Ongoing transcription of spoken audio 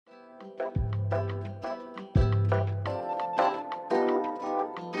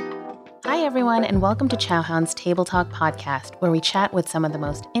everyone, and welcome to Chowhound's Table Talk podcast, where we chat with some of the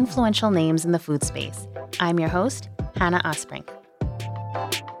most influential names in the food space. I'm your host, Hannah Osbrink.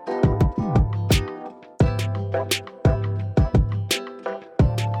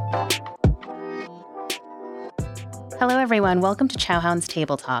 Hello, everyone. Welcome to Chowhound's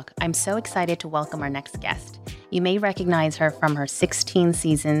Table Talk. I'm so excited to welcome our next guest. You may recognize her from her 16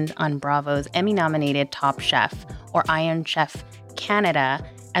 seasons on Bravo's Emmy-nominated Top Chef, or Iron Chef Canada,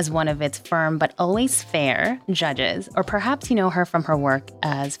 as one of its firm but always fair judges, or perhaps you know her from her work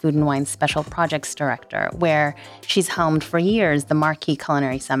as Food and Wine Special Projects Director, where she's helmed for years the marquee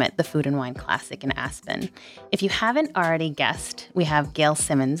culinary summit, the Food and Wine Classic in Aspen. If you haven't already guessed, we have Gail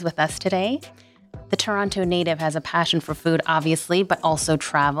Simmons with us today. The Toronto native has a passion for food, obviously, but also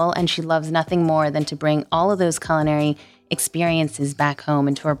travel, and she loves nothing more than to bring all of those culinary experiences back home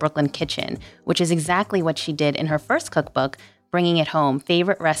into her Brooklyn kitchen, which is exactly what she did in her first cookbook, Bringing It Home,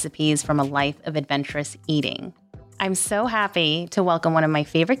 Favorite Recipes from a Life of Adventurous Eating. I'm so happy to welcome one of my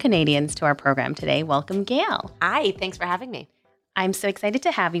favorite Canadians to our program today. Welcome, Gail. Hi, thanks for having me. I'm so excited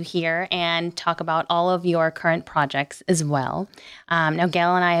to have you here and talk about all of your current projects as well. Now,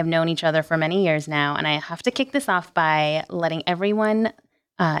 Gail and I have known each other for many years now, and I have to kick this off by letting everyone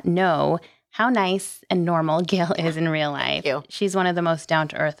know how nice and normal Gail is in real life. Thank you. She's one of the most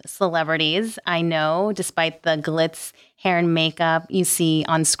down-to-earth celebrities I know, despite the glitz, hair, and makeup you see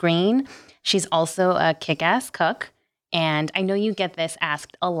on screen. She's also a kick-ass cook, and I know you get this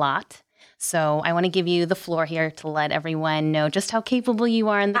asked a lot. So I want to give you the floor here to let everyone know just how capable you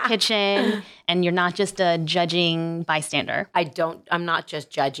are in the kitchen, and you're not just a judging bystander. I'm not just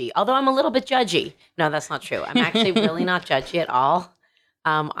judgy, although I'm a little bit judgy. No, that's not true. I'm actually really not judgy at all.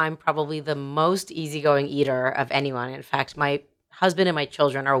 I'm probably the most easygoing eater of anyone. In fact, my husband and my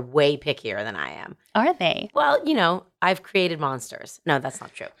children are way pickier than I am. Are they? Well, you know, I've created monsters. No, that's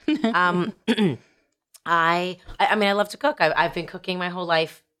not true. I mean, I love to cook. I've been cooking my whole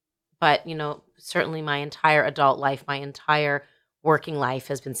life, but, you know, certainly my entire adult life, my entire working life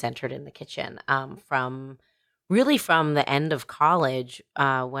has been centered in the kitchen. From the end of college,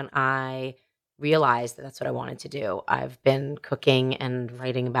 when I realized that that's what I wanted to do. I've been cooking and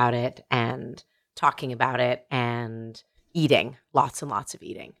writing about it and talking about it and eating, lots and lots of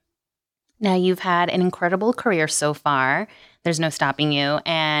eating. Now, you've had an incredible career so far. There's no stopping you.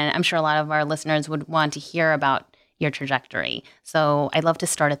 And I'm sure a lot of our listeners would want to hear about your trajectory. So I'd love to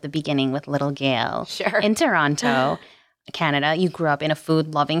start at the beginning with little Gail. Sure. In Toronto, Canada, you grew up in a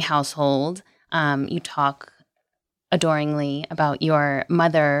food-loving household. You talk adoringly about your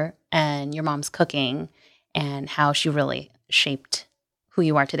mother and your mom's cooking and how she really shaped who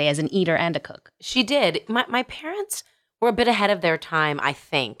you are today as an eater and a cook. She did. My parents were a bit ahead of their time, I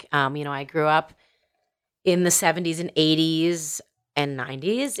think. You know, I grew up in the 70s and 80s and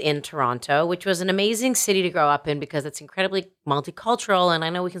 90s in Toronto, which was an amazing city to grow up in because it's incredibly multicultural. And I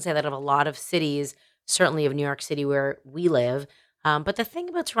know we can say that of a lot of cities, certainly of New York City where we live. But the thing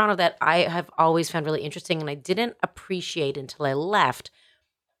about Toronto that I have always found really interesting and I didn't appreciate until I left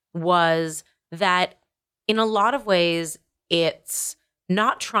was that in a lot of ways, it's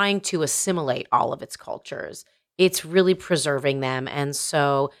not trying to assimilate all of its cultures. It's really preserving them. And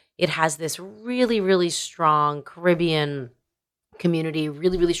so it has this really, really strong Caribbean community,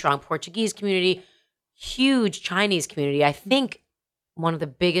 really, really strong Portuguese community, huge Chinese community. I think one of the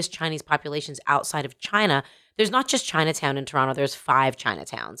biggest Chinese populations outside of China. There's not just Chinatown in Toronto. There's 5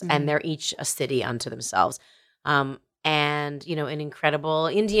 Chinatowns, and they're each a city unto themselves. And, you know, an incredible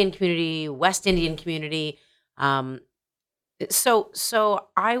Indian community, West Indian community. So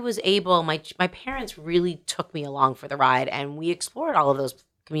I was able, my parents really took me along for the ride, and we explored all of those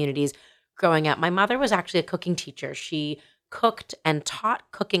communities growing up. My mother was actually a cooking teacher. She cooked and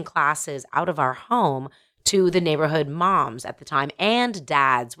taught cooking classes out of our home to the neighborhood moms at the time and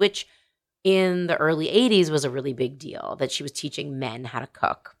dads, which in the early 80s was a really big deal that she was teaching men how to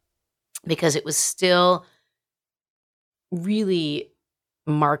cook because it was still really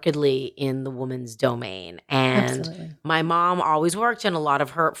markedly in the woman's domain. And Absolutely. My mom always worked and a lot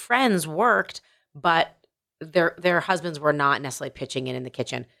of her friends worked, but their husbands were not necessarily pitching in the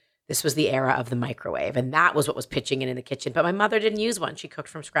kitchen. This was the era of the microwave, and that was what was pitching in the kitchen. But my mother didn't use one. She cooked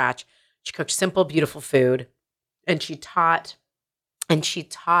from scratch. She cooked simple, beautiful food, and she taught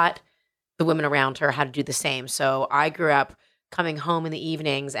the women around her how to do the same. So I grew up coming home in the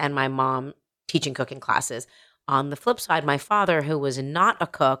evenings and my mom teaching cooking classes. On the flip side, my father, who was not a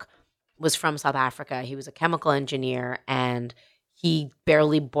cook, was from South Africa. He was a chemical engineer and he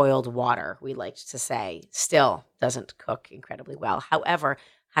barely boiled water, we liked to say. Still doesn't cook incredibly well. However,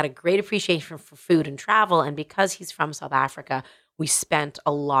 had a great appreciation for food and travel. And because he's from South Africa, we spent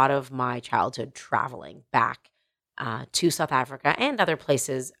a lot of my childhood traveling back to South Africa and other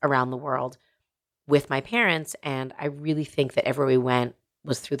places around the world with my parents. And I really think that everywhere we went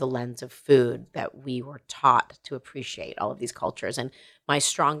was through the lens of food that we were taught to appreciate all of these cultures. And my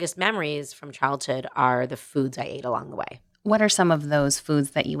strongest memories from childhood are the foods I ate along the way. What are some of those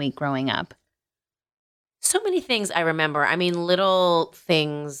foods that you ate growing up? So many things I remember. I mean, little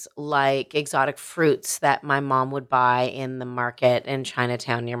things like exotic fruits that my mom would buy in the market in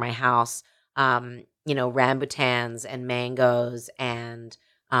Chinatown near my house. Rambutans and mangoes and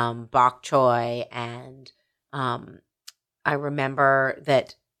bok choy. And I remember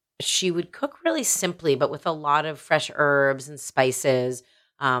that she would cook really simply, but with a lot of fresh herbs and spices.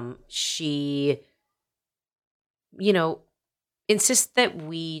 She, insists that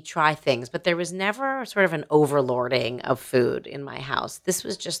we try things, but there was never sort of an overlording of food in my house. This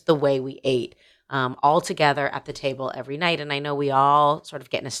was just the way we ate, all together at the table every night. And I know we all sort of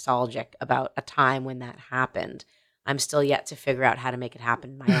get nostalgic about a time when that happened. I'm still yet to figure out how to make it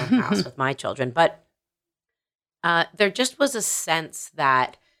happen in my own house with my children. But there just was a sense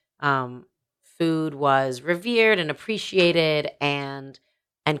that food was revered and appreciated and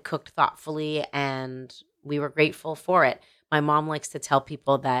cooked thoughtfully, and we were grateful for it. My mom likes to tell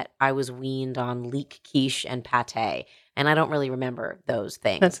people that I was weaned on leek quiche and pate, and I don't really remember those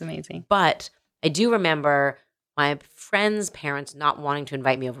things. That's amazing. But I do remember my friends' parents not wanting to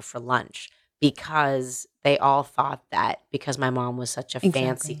invite me over for lunch because they all thought that because my mom was such a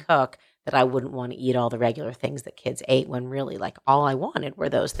fancy cook that I wouldn't want to eat all the regular things that kids ate, when really like all I wanted were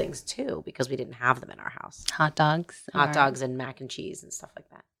those things too, because we didn't have them in our house. Hot dogs and mac and cheese and stuff like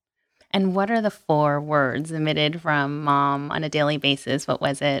that. And what are the 4 words emitted from mom on a daily basis? What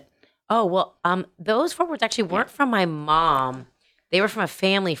was it? Oh, well, those 4 words actually weren't from my mom. They were from a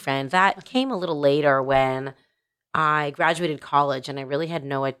family friend. That came a little later when I graduated college and I really had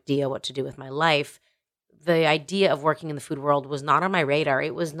no idea what to do with my life. The idea of working in the food world was not on my radar.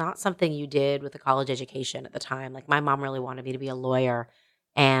 It was not something you did with a college education at the time. Like, my mom really wanted me to be a lawyer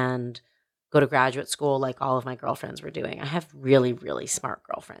and go to graduate school like all of my girlfriends were doing. I have really, really smart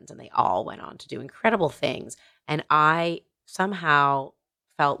girlfriends, and they all went on to do incredible things. And I somehow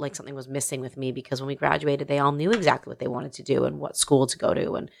felt like something was missing with me, because when we graduated, they all knew exactly what they wanted to do and what school to go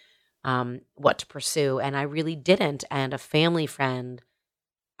to and what to pursue. And I really didn't. And a family friend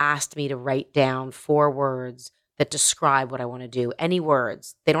asked me to write down 4 words that describe what I want to do. Any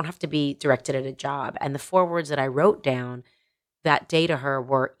words. They don't have to be directed at a job. And the 4 words that I wrote down that day to her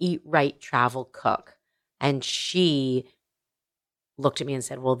were eat, right, travel, cook. And she looked at me and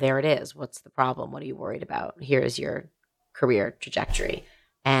said, well, there it is. What's the problem? What are you worried about? Here is your career trajectory.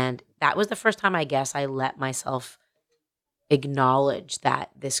 And that was the first time, I guess, I let myself acknowledge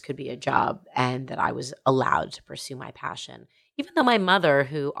that this could be a job and that I was allowed to pursue my passion. Even though my mother,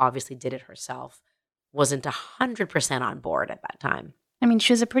 who obviously did it herself, wasn't 100% on board at that time. I mean,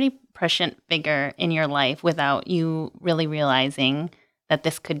 she was a pretty prescient figure in your life without you really realizing that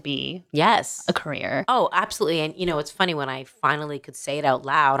this could be a career. Oh, absolutely. And, it's funny, when I finally could say it out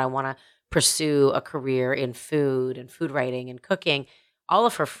loud, I want to pursue a career in food and food writing and cooking. All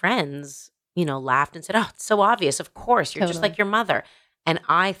of her friends, laughed and said, oh, it's so obvious. Of course, you're just like your mother. And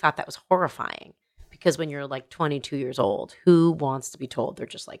I thought that was horrifying, because when you're like 22 years old, who wants to be told they're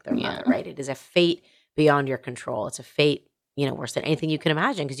just like their mother, right? It is a fate beyond your control. It's a fate worse than anything you can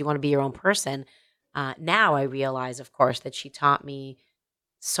imagine, because you want to be your own person. Now I realize, of course, that she taught me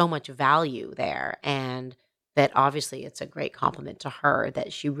so much value there, and that obviously it's a great compliment to her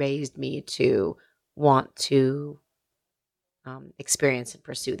that she raised me to want to experience and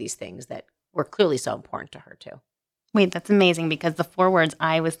pursue these things that were clearly so important to her too. Wait, that's amazing, because the 4 words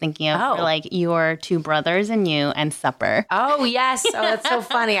I was thinking of were like your 2 brothers and you and supper. Oh, yes. Oh, that's so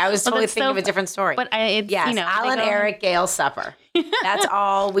funny. I was totally thinking of a different story. But Alan, Eric, Gail, supper. That's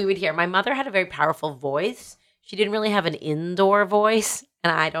all we would hear. My mother had a very powerful voice. She didn't really have an indoor voice,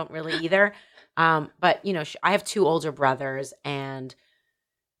 and I don't really either. But, I have 2 older brothers, and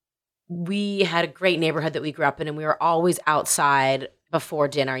we had a great neighborhood that we grew up in, and we were always outside before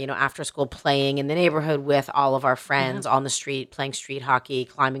dinner, after school, playing in the neighborhood with all of our friends on the street, playing street hockey,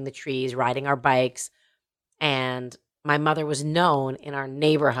 climbing the trees, riding our bikes. And my mother was known in our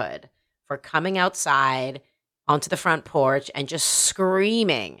neighborhood for coming outside onto the front porch and just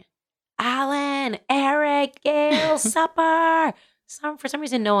screaming, Alan, Eric, Gail, supper. For some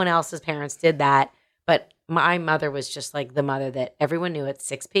reason, no one else's parents did that. But my mother was just like the mother that everyone knew at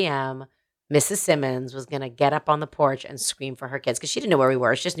 6 p.m., Mrs. Simmons was going to get up on the porch and scream for her kids, because she didn't know where we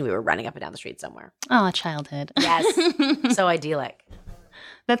were. She just knew we were running up and down the street somewhere. Oh, childhood. Yes. So idyllic.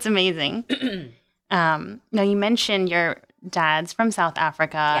 That's amazing. Now, you mentioned your dad's from South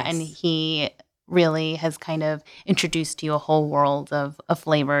Africa, and Yes. he really has kind of introduced you a whole world of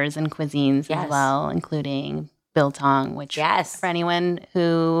flavors and cuisines as Yes. well, including biltong, which Yes. for anyone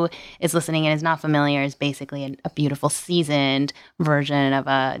who is listening and is not familiar is basically a beautiful seasoned version of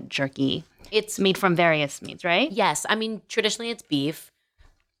a jerky. It's made from various meats, right? Yes. I mean, traditionally it's beef.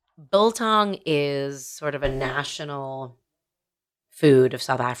 Biltong is sort of a national food of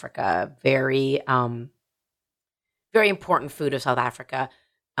South Africa. Very important food of South Africa.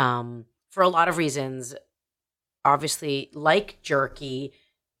 For a lot of reasons. Obviously, like jerky,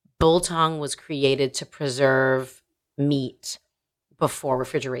 biltong was created to preserve meat before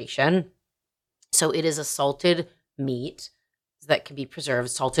refrigeration. So it is a salted meat that can be preserved,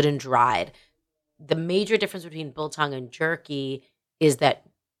 salted and dried. The major difference between biltong and jerky is that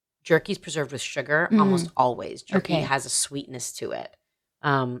jerky is preserved with sugar almost always. Jerky Okay. has a sweetness to it.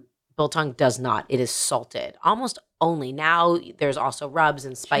 Biltong does not. It is salted almost only. Now there's also rubs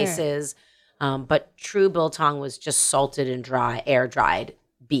and spices, but true biltong was just salted and dry, air dried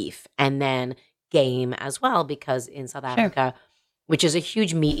beef, and then game as well, because in South Africa, which is a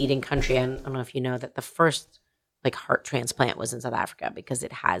huge meat eating country, and I don't know if you know that the first like heart transplant was in South Africa because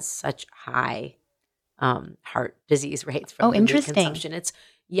it has such high heart disease rates from the meat interesting. consumption.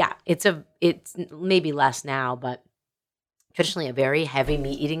 It's maybe less now, but traditionally a very heavy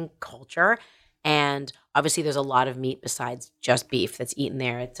meat eating culture. And obviously there's a lot of meat besides just beef that's eaten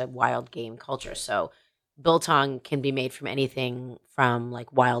there. It's a wild game culture. So biltong can be made from anything from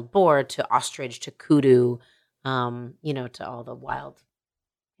like wild boar to ostrich to kudu, to all the wild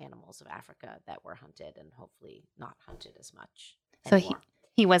animals of Africa that were hunted and hopefully not hunted as much So anymore.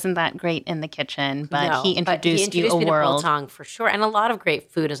 he wasn't that great in the kitchen, but No, he introduced you me a to world. biltong for sure, and a lot of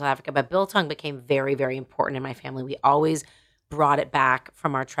great food in South Africa. But biltong became very, very important in my family. We always brought it back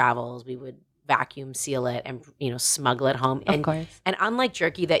from our travels. We would vacuum seal it and smuggle it home. Of course. And unlike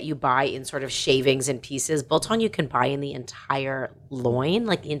jerky that you buy in sort of shavings and pieces, biltong you can buy in the entire loin,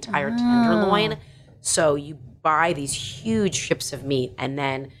 like the entire tenderloin. So you buy these huge strips of meat, and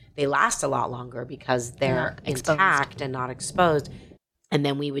then they last a lot longer because they're intact and not exposed. And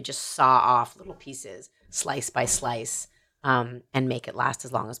then we would just saw off little pieces, slice by slice, and make it last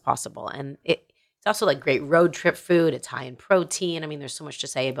as long as possible. And it's also like great road trip food. It's high in protein. I mean, there's so much to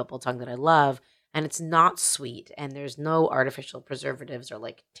say about biltong that I love. And it's not sweet. And there's no artificial preservatives or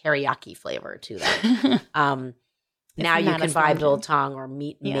like teriyaki flavor to them. Now you can buy biltong or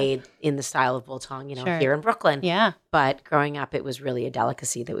meat made in the style of biltong, here in Brooklyn. Yeah. But growing up, it was really a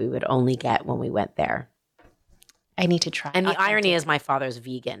delicacy that we would only get when we went there. I need to try. And the irony is my father's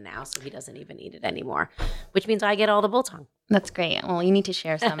vegan now, so he doesn't even eat it anymore, which means I get all the biltong. That's great. Well, you need to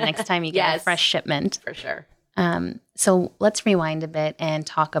share some next time you get a fresh shipment. For sure. So let's rewind a bit and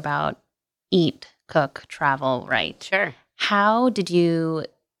talk about eat, cook, travel, right? Sure. How did you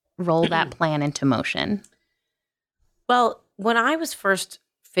roll that plan into motion? Well, when I was first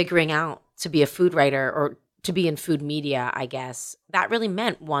figuring out to be a food writer or to be in food media, I guess, that really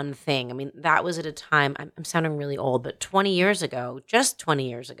meant one thing. I mean, that was at a time, I'm sounding really old, but 20 years ago, just 20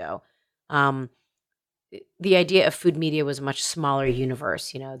 years ago, the idea of food media was a much smaller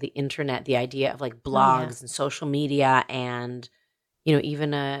universe. The internet, the idea of like blogs and social media and,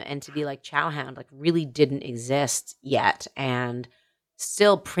 even an entity like Chowhound like really didn't exist yet. And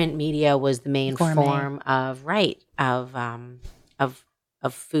still print media was the main form of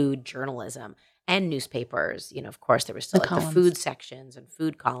food journalism. And newspapers, of course, there was still the food sections and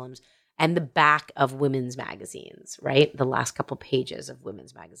food columns and the back of women's magazines, right? The last couple pages of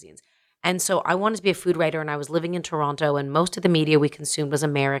women's magazines. And so I wanted to be a food writer, and I was living in Toronto, and most of the media we consumed was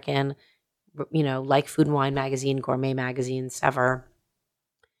American, like Food and Wine magazine, Gourmet magazine, Sever.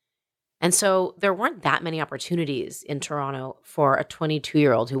 And so there weren't that many opportunities in Toronto for a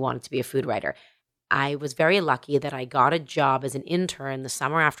 22-year-old who wanted to be a food writer. I was very lucky that I got a job as an intern the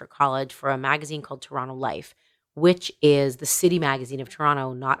summer after college for a magazine called Toronto Life, which is the city magazine of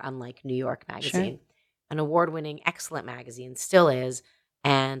Toronto, not unlike New York Magazine. Sure. An award-winning, excellent magazine, still is.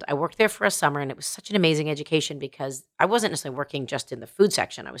 And I worked there for a summer, and it was such an amazing education because I wasn't necessarily working just in the food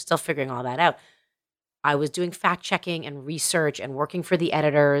section. I was still figuring all that out. I was doing fact-checking and research and working for the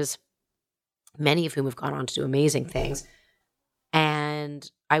editors, many of whom have gone on to do amazing things.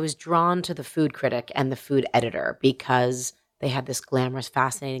 And I was drawn to the food critic and the food editor because they had this glamorous,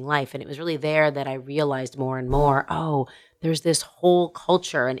 fascinating life. And it was really there that I realized more and more, there's this whole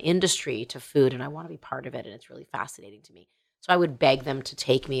culture and industry to food, and I want to be part of it. And it's really fascinating to me. So I would beg them to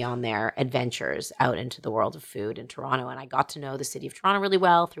take me on their adventures out into the world of food in Toronto. And I got to know the city of Toronto really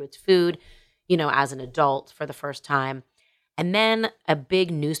well through its food, as an adult for the first time. And then a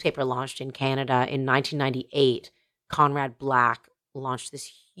big newspaper launched in Canada in 1998 Conrad Black launched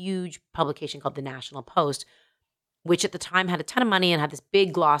this huge publication called The National Post, which at the time had a ton of money and had this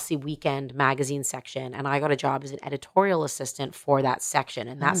big glossy weekend magazine section. And I got a job as an editorial assistant for that section.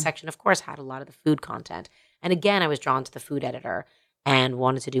 And that section, of course, had a lot of the food content. And again, I was drawn to the food editor and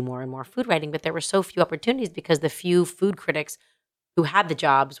wanted to do more and more food writing. But there were so few opportunities because the few food critics who had the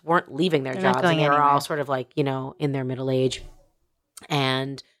jobs weren't leaving their jobs. And they were all sort of like, in their middle age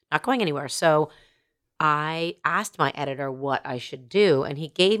and not going anywhere. So I asked my editor what I should do, and he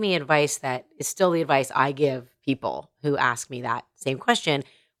gave me advice that is still the advice I give people who ask me that same question,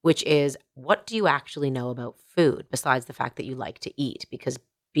 which is, what do you actually know about food besides the fact that you like to eat? Because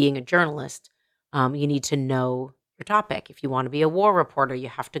being a journalist, you need to know your topic. If you want to be a war reporter, you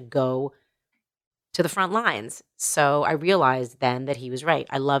have to go to the front lines. So I realized then that he was right.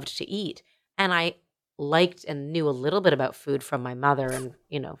 I loved to eat, and I liked and knew a little bit about food from my mother and,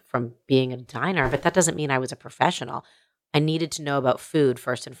 from being a diner, but that doesn't mean I was a professional. I needed to know about food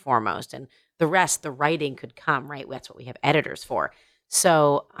first and foremost, and the rest, the writing could come, right? That's what we have editors for.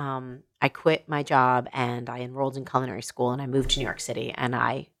 So I quit my job and I enrolled in culinary school and I moved to New York City and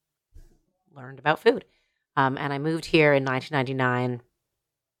I learned about food. And I moved here in 1999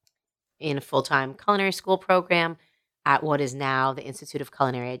 in a full-time culinary school program at what is now the Institute of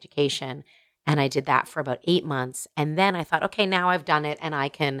Culinary Education. And I did that for about 8 months. And then I thought, okay, now I've done it and I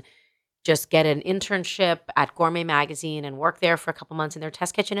can just get an internship at Gourmet Magazine and work there for a couple months in their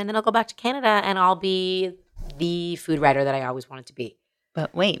test kitchen. And then I'll go back to Canada and I'll be the food writer that I always wanted to be.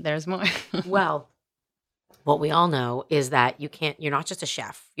 But wait, there's more. Well, what we all know is that you're not just a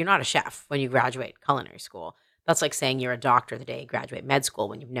chef. You're not a chef when you graduate culinary school. That's like saying you're a doctor the day you graduate med school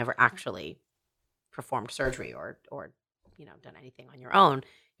when you've never actually performed surgery or done anything on your own.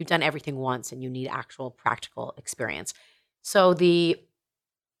 You've done everything once and you need actual practical experience. So the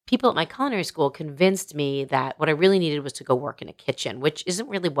people at my culinary school convinced me that what I really needed was to go work in a kitchen, which isn't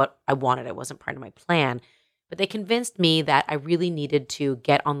really what I wanted. It wasn't part of my plan. But they convinced me that I really needed to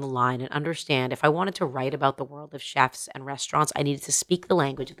get on the line and understand if I wanted to write about the world of chefs and restaurants, I needed to speak the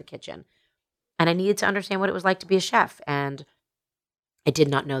language of the kitchen. And I needed to understand what it was like to be a chef. And I did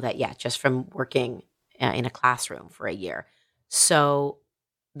not know that yet, just from working in a classroom for a year. So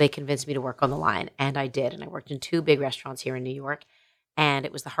they convinced me to work on the line, and I did. And I worked in 2 big restaurants here in New York, and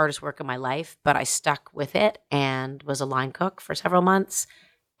it was the hardest work of my life, but I stuck with it and was a line cook for several months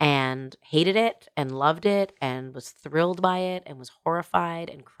and hated it and loved it and was thrilled by it and was horrified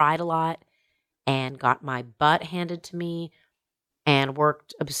and cried a lot and got my butt handed to me and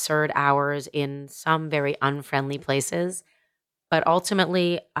worked absurd hours in some very unfriendly places. But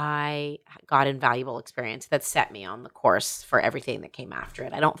ultimately, I got invaluable experience that set me on the course for everything that came after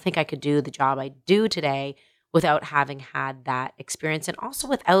it. I don't think I could do the job I do today without having had that experience, and also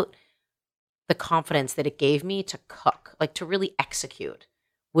without the confidence that it gave me to cook, like to really execute,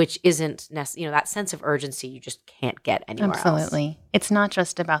 which isn't necessarily, that sense of urgency you just can't get anywhere else. Absolutely. It's not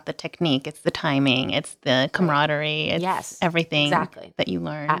just about the technique, it's the timing, it's the camaraderie, it's everything that you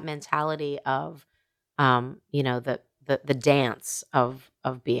learn. That mentality of, the dance of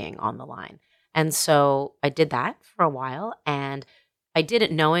being on the line. And so I did that for a while, and I did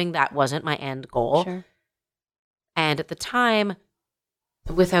it knowing that wasn't my end goal. Sure. And at the time,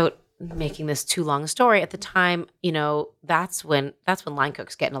 without making this too long a story, at the time, that's when line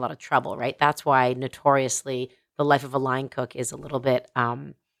cooks get in a lot of trouble, right? That's why notoriously the life of a line cook is a little bit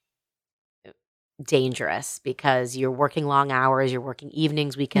dangerous, because you're working long hours, you're working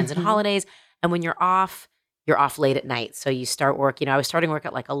evenings, weekends, and holidays. And when you're off late at night. So you start work, I was starting work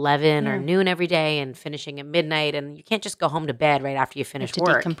at like 11 or noon every day and finishing at midnight. And you can't just go home to bed right after you finish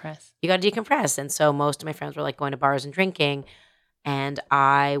work. You got to decompress. And so most of my friends were like going to bars and drinking. And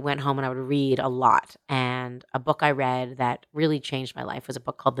I went home and I would read a lot. And a book I read that really changed my life was a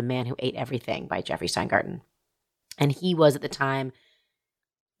book called The Man Who Ate Everything by Jeffrey Steingarten. And he was at the time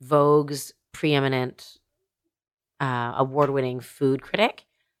Vogue's preeminent award-winning food critic.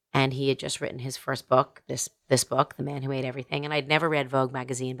 And he had just written his first book, this book, The Man Who Ate Everything. And I'd never read Vogue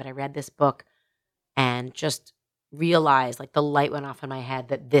magazine, but I read this book and just realized, like, the light went off in my head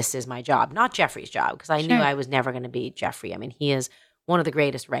that this is my job, not Jeffrey's job, because I knew I was never going to be Jeffrey. I mean, he is one of the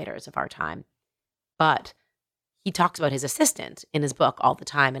greatest writers of our time. But he talks about his assistant in his book all the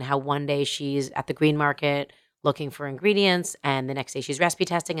time and how one day she's at the green market looking for ingredients, and the next day she's recipe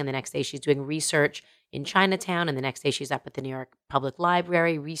testing, and the next day she's doing research in Chinatown, and the next day she's up at the New York Public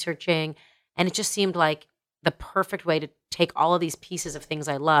Library researching. And it just seemed like the perfect way to take all of these pieces of things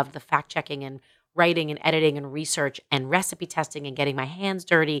I loved, the fact-checking and writing and editing and research and recipe testing and getting my hands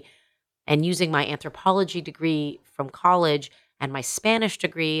dirty and using my anthropology degree from college and my Spanish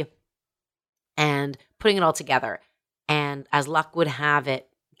degree and putting it all together. And as luck would have it,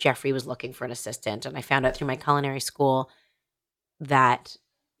 Jeffrey was looking for an assistant. And I found out through my culinary school that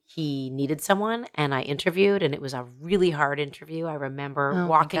he needed someone, and I interviewed, and it was a really hard interview. I remember Oh my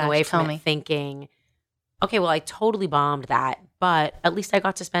walking gosh, away tell from me. it thinking, okay, well, I totally bombed that, but at least I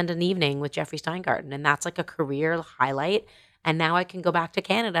got to spend an evening with Jeffrey Steingarten, and that's like a career highlight. And now I can go back to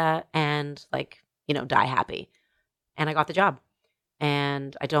Canada and die happy. And I got the job.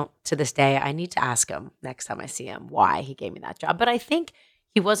 And I don't, to this day, I need to ask him next time I see him why he gave me that job. But I think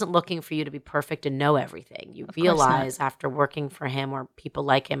he wasn't looking for you to be perfect and know everything. You Of course not. realize after working for him or people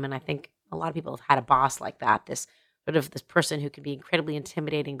like him, and I think a lot of people have had a boss like that, this person who can be incredibly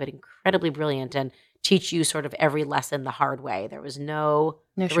intimidating but incredibly brilliant and teach you sort of every lesson the hard way. There were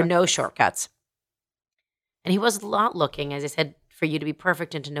no shortcuts. And he was not looking, as I said, for you to be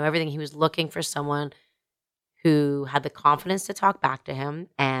perfect and to know everything. He was looking for someone who had the confidence to talk back to him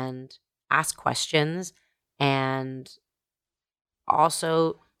and ask questions, and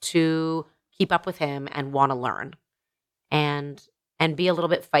also to keep up with him and want to learn and be a little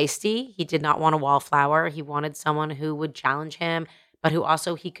bit feisty. He did not want a wallflower. He wanted someone who would challenge him, but who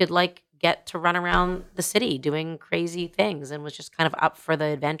also he could get to run around the city doing crazy things and was just kind of up for the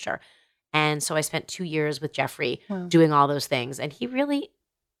adventure. And so I spent 2 years with Jeffrey doing all those things, and he really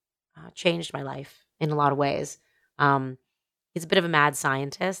changed my life in a lot of ways. He's a bit of a mad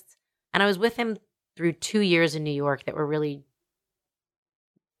scientist, and I was with him through 2 years in New York that were really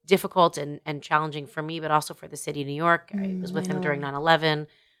difficult and challenging for me, but also for the city of New York. I was with him during 9/11,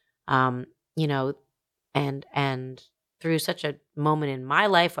 and through such a moment in my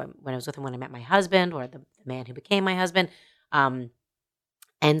life when I was with him when I met my husband, or the man who became my husband.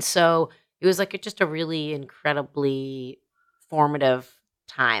 And so it was just a really incredibly formative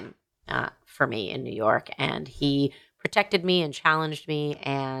time for me in New York. And he protected me and challenged me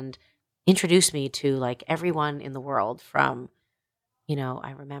and introduced me to everyone in the world from,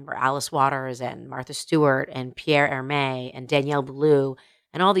 I remember Alice Waters and Martha Stewart and Pierre Hermé and Danielle Boulou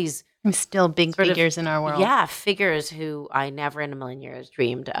and all these still big figures in our world. Yeah, figures who I never in a million years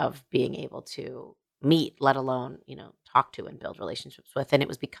dreamed of being able to meet, let alone, talk to and build relationships with. And it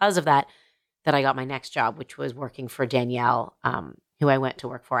was because of that I got my next job, which was working for Danielle, who I went to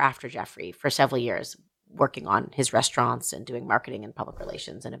work for after Jeffrey for several years, working on his restaurants and doing marketing and public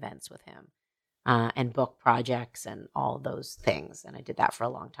relations and events with him, and book projects and all those things. And I did that for a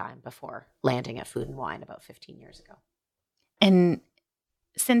long time before landing at Food and Wine about 15 years ago. And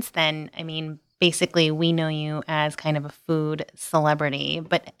since then, I mean, basically we know you as kind of a food celebrity,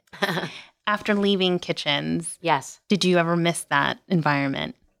 but after leaving kitchens, yes, did you ever miss that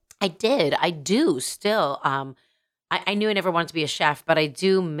environment? I did. I do still. I knew I never wanted to be a chef, but I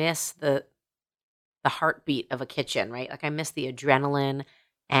do miss the heartbeat of a kitchen, right? I miss the adrenaline,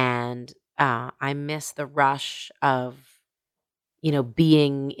 and I miss the rush of,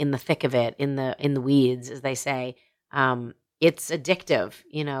 being in the thick of it, in the weeds, as they say. It's addictive,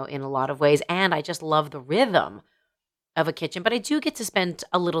 in a lot of ways, and I just love the rhythm of a kitchen. But I do get to spend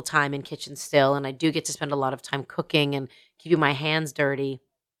a little time in kitchens still, and I do get to spend a lot of time cooking and keeping my hands dirty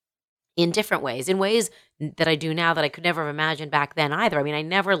in different ways, in ways that I do now that I could never have imagined back then either. I mean, I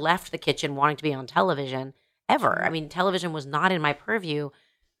never left the kitchen wanting to be on television ever. I mean, television was not in my purview.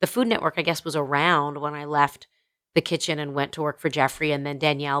 The Food Network, I guess, was around when I left the kitchen and went to work for Jeffrey and then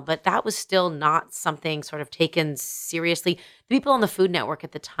Danielle, but that was still not something sort of taken seriously. The people on the Food Network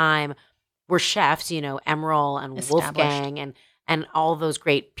at the time were chefs, Emeril and Wolfgang and all those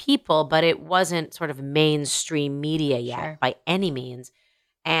great people, but it wasn't sort of mainstream media yet by any means.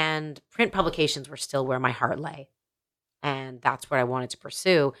 And print publications were still where my heart lay. And that's what I wanted to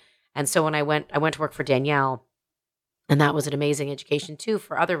pursue. And so when I went to work for Danielle, and that was an amazing education too,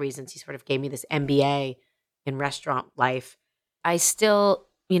 for other reasons. He sort of gave me this MBA in restaurant life. I still,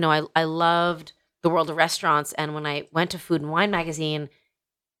 I loved the world of restaurants. And when I went to Food and Wine magazine,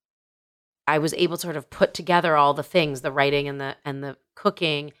 I was able to sort of put together all the things, the writing and the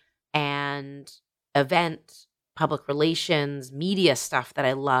cooking and event, public relations, media stuff that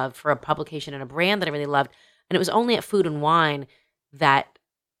I loved for a publication and a brand that I really loved. And it was only at Food and Wine that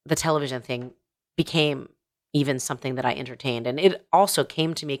the television thing became even something that I entertained. And it also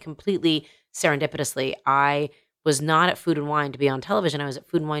came to me completely serendipitously. I was not at Food and Wine to be on television. I was at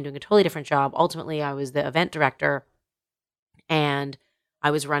Food and Wine doing a totally different job. Ultimately, I was the event director, and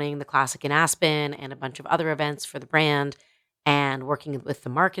I was running the Classic in Aspen and a bunch of other events for the brand and working with the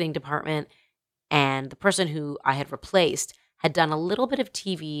marketing department. And the person who I had replaced had done a little bit of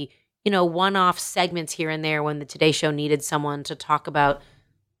TV, one-off segments here and there when the Today Show needed someone to talk about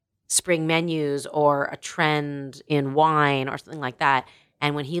spring menus or a trend in wine or something like that.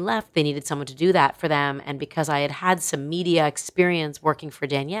 And when he left, they needed someone to do that for them. And because I had had some media experience working for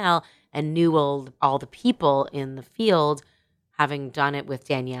Danielle and knew all the people in the field, having done it with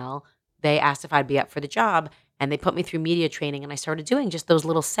Danielle, they asked if I'd be up for the job. And they put me through media training. And I started doing just those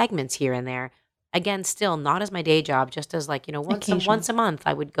little segments here and there. Again, still not as my day job, just as like, once a month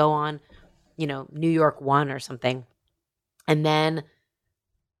I would go on, New York One or something. And then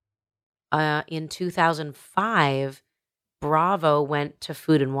in 2005, Bravo went to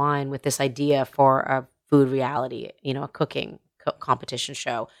Food and Wine with this idea for a food reality, a cooking competition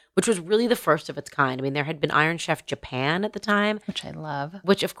show, which was really the first of its kind. I mean, there had been Iron Chef Japan at the time, which I love,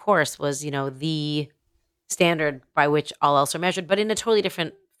 which of course was, the standard by which all else are measured, but in a totally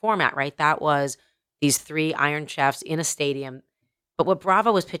different format, right? That was these 3 Iron Chefs in a stadium. But what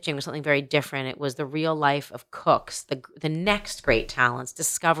Bravo was pitching was something very different. It was the real life of cooks, the next great talents,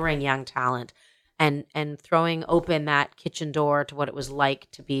 discovering young talent, and throwing open that kitchen door to what it was like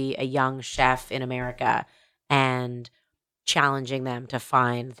to be a young chef in America, and challenging them to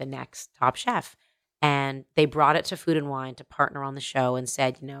find the next top chef. And they brought it to Food and Wine to partner on the show and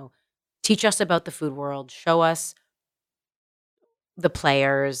said, teach us about the food world, show us the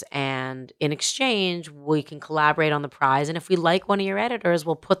players, and in exchange, we can collaborate on the prize. And if we like one of your editors,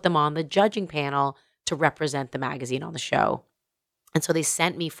 we'll put them on the judging panel to represent the magazine on the show. And so they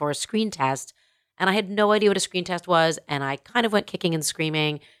sent me for a screen test, and I had no idea what a screen test was. And I kind of went kicking and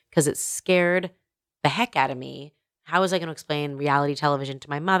screaming because it scared the heck out of me. How was I going to explain reality television to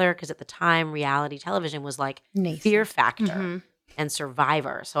my mother? Because at the time, reality television was like Fear Factor and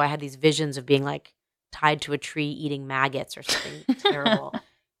Survivor. So I had these visions of being like tied to a tree eating maggots or something terrible.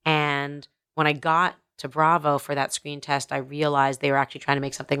 And when I got to Bravo for that screen test, I realized they were actually trying to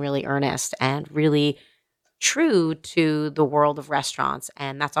make something really earnest and really true to the world of restaurants.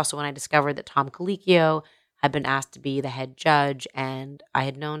 And that's also when I discovered that Tom Colicchio had been asked to be the head judge. And I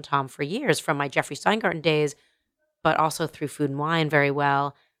had known Tom for years from my Jeffrey Steingarten days, but also through Food and Wine very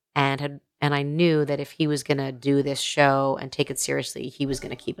well. And I knew that if he was going to do this show and take it seriously, he was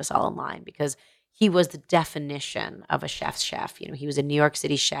going to keep us all in line, because he was the definition of a chef's chef. He was a New York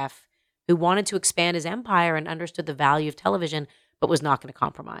City chef who wanted to expand his empire and understood the value of television, but was not going to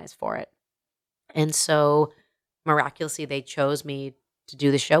compromise for it. And so miraculously, they chose me to do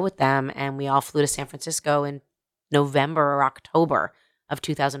the show with them. And we all flew to San Francisco in November or October of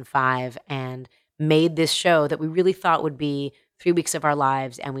 2005 and made this show that we really thought would be 3 weeks of our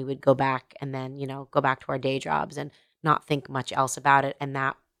lives. And we would go back and then, go back to our day jobs and not think much else about it. And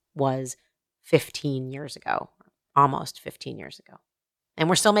that was 15 years ago, almost 15 years ago. And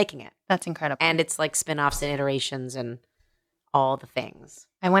we're still making it. That's incredible. And it's like spinoffs and iterations and all the things.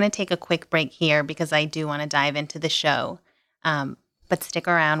 I want to take a quick break here because I do want to dive into the show. But stick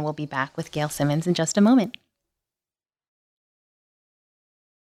around. We'll be back with Gail Simmons in just a moment.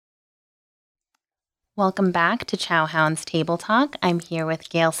 Welcome back to Chowhound's Table Talk. I'm here with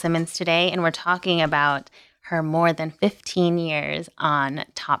Gail Simmons today, and we're talking about her more than 15 years on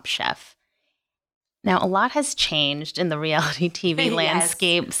Top Chef. Now, a lot has changed in the reality TV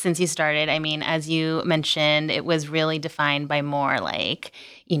landscape since you started. I mean, as you mentioned, it was really defined by more like,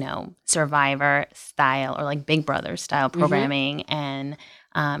 Survivor style or like Big Brother style programming. And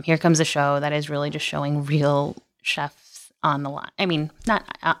here comes a show that is really just showing real chefs on the line. I mean, not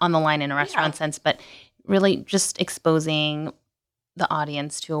on the line in a restaurant sense, but really just exposing the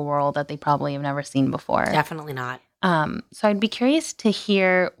audience to a world that they probably have never seen before. Definitely not. So I'd be curious to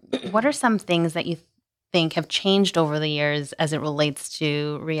hear, what are some things that you think have changed over the years as it relates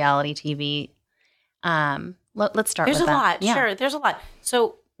to reality TV? Let's start with that. There's a lot. Yeah. Sure, there's a lot.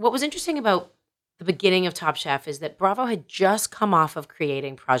 So what was interesting about the beginning of Top Chef is that Bravo had just come off of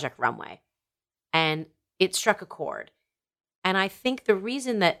creating Project Runway, and it struck a chord. And I think the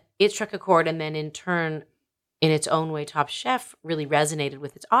reason that it struck a chord, and then in turn, in its own way, Top Chef really resonated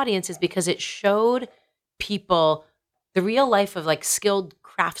with its audience, is because it showed people the real life of like skilled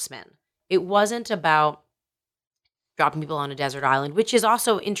craftsmen. It wasn't about dropping people on a desert island, which is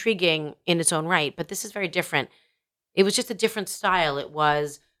also intriguing in its own right, but this is very different. It was just a different style. It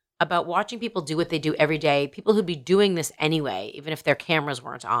was about watching people do what they do every day, people who'd be doing this anyway, even if their cameras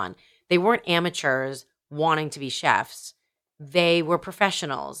weren't on. They weren't amateurs wanting to be chefs. They were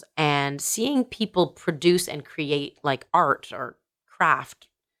professionals, and seeing people produce and create like art or craft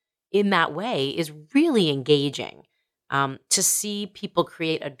in that way is really engaging. To see people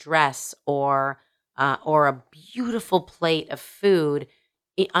create a dress or a beautiful plate of food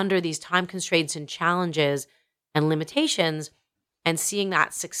under these time constraints and challenges and limitations, and seeing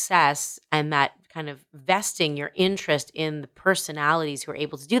that success and that kind of vesting your interest in the personalities who are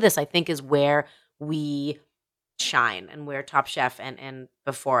able to do this, I think is where we shine, and where Top Chef and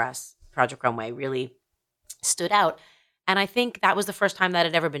before us, Project Runway, really stood out. And I think that was the first time that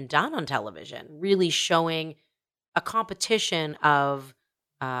had ever been done on television, really showing a competition of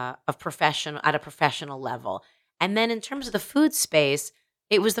professional at a professional level. And then in terms of the food space,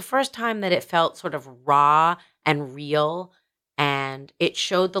 it was the first time that it felt sort of raw and real, and it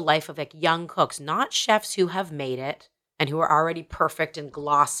showed the life of like young cooks, not chefs who have made it and who are already perfect and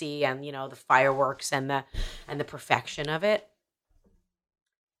glossy and the fireworks and the perfection of it,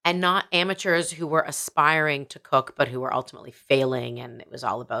 and not amateurs who were aspiring to cook but who were ultimately failing, and it was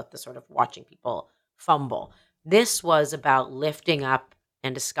all about the sort of watching people fumble. This was about lifting up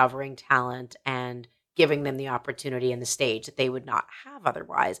and discovering talent and giving them the opportunity and the stage that they would not have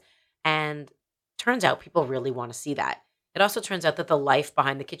otherwise. And turns out people really want to see that. It also turns out that the life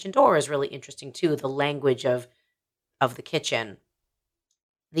behind the kitchen door is really interesting too, the language of the kitchen.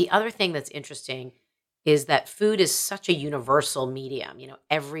 The other thing that's interesting is that food is such a universal medium.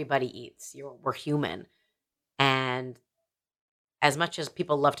 Everybody eats. We're human. And as much as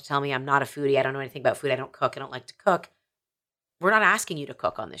people love to tell me I'm not a foodie, I don't know anything about food, I don't cook, I don't like to cook, we're not asking you to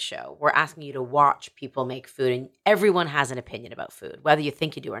cook on this show. We're asking you to watch people make food, and everyone has an opinion about food, whether you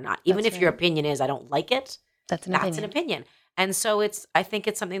think you do or not. Even if your opinion is, I don't like it, that's an opinion. And so I think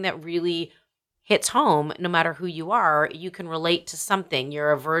it's something that really hits home. No matter who you are, you can relate to something,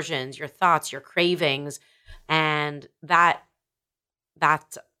 your aversions, your thoughts, your cravings. And that's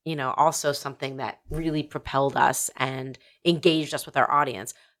also something that really propelled us and engaged us with our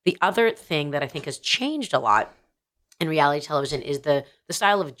audience. The other thing that I think has changed a lot in reality television is the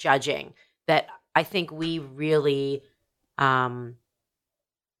style of judging that I think we really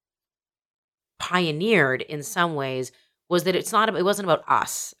pioneered in some ways. Was that it wasn't about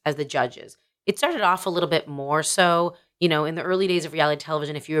us as the judges. It started off a little bit more so, in the early days of reality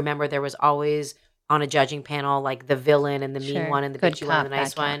television, if you remember, there was always on a judging panel like the villain and the mean one and the bitchy one and the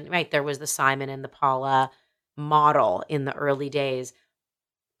nice one. Right. There was the Simon and the Paula model in the early days.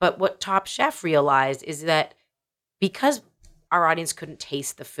 But what Top Chef realized is that because our audience couldn't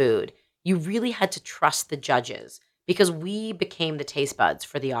taste the food, you really had to trust the judges because we became the taste buds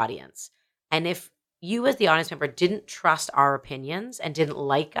for the audience. And if you as the audience member didn't trust our opinions and didn't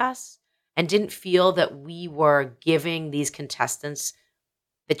like us and didn't feel that we were giving these contestants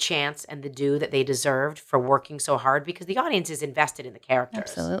the chance and the due that they deserved for working so hard, because the audience is invested in the characters.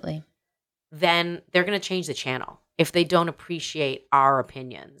 Absolutely. Then they're going to change the channel if they don't appreciate our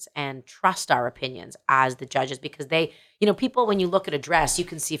opinions and trust our opinions as the judges, because they, people, when you look at a dress, you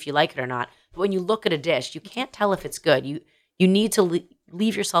can see if you like it or not. But when you look at a dish, you can't tell if it's good. You need to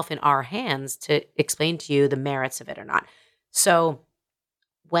leave yourself in our hands to explain to you the merits of it or not. So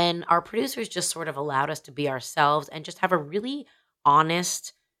when our producers just sort of allowed us to be ourselves and just have a really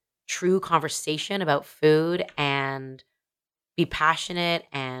honest, true conversation about food and be passionate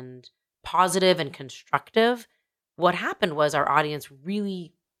and positive and constructive, what happened was our audience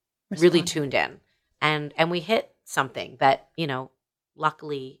really tuned in, and we hit something that,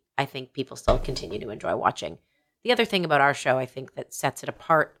 luckily I think people still continue to enjoy watching. The other thing about our show, I think, that sets it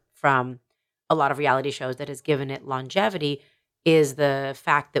apart from a lot of reality shows that has given it longevity is the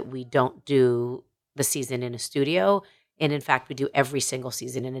fact that we don't do the season in a studio. And in fact, we do every single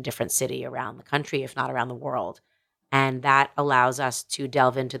season in a different city around the country, if not around the world. And that allows us to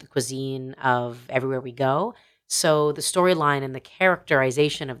delve into the cuisine of everywhere we go. So the storyline and the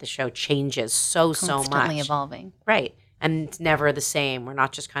characterization of the show changes so much. Constantly evolving. Right. And it's never the same. We're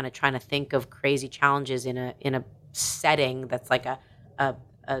not just kind of trying to think of crazy challenges in a setting that's like a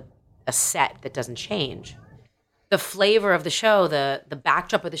set that doesn't change. The flavor of the show, the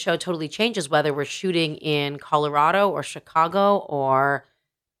backdrop of the show totally changes whether we're shooting in Colorado or Chicago or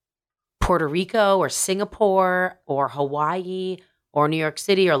Puerto Rico or Singapore or Hawaii or New York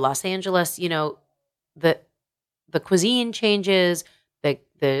City or Los Angeles. The cuisine changes,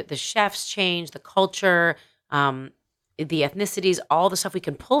 the chefs change, the culture, the ethnicities, all the stuff we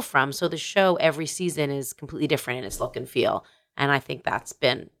can pull from. So the show every season is completely different in its look and feel. And I think that's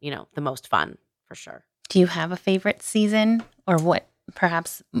been, the most fun for sure. Do you have a favorite season, or what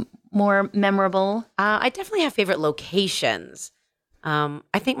perhaps more memorable? I definitely have favorite locations. I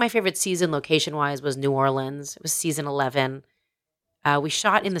think my favorite season location-wise was New Orleans. It was season 11. We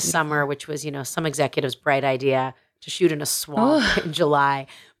shot in the summer, which was, some executive's bright idea to shoot in a swamp in July.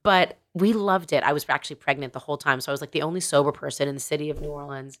 But we loved it. I was actually pregnant the whole time. So I was like the only sober person in the city of New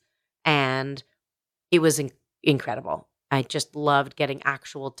Orleans. And it was incredible. I just loved getting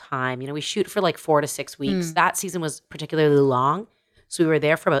actual time. We shoot for like 4 to 6 weeks. That season was particularly long. So we were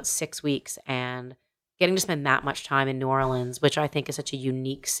there for about 6 weeks, and getting to spend that much time in New Orleans, which I think is such a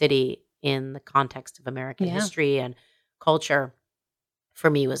unique city in the context of American Yeah. history and culture, for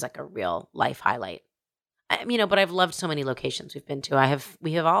me was like a real life highlight. But I've loved so many locations we've been to.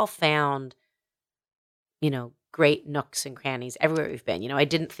 We have all found, great nooks and crannies everywhere we've been. I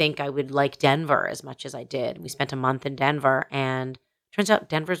didn't think I would like Denver as much as I did. We spent a month in Denver, and turns out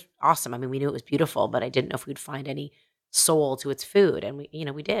Denver's awesome. We knew it was beautiful, but I didn't know if we'd find any soul to its food. And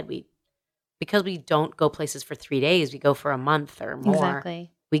we did. Because we don't go places for 3 days, we go for a month or more.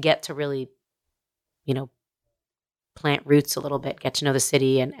 Exactly. We get to really, plant roots a little bit, get to know the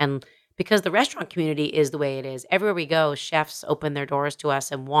city. And because the restaurant community is the way it is, everywhere we go, chefs open their doors to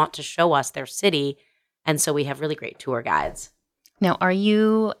us and want to show us their city. And so we have really great tour guides. Now, are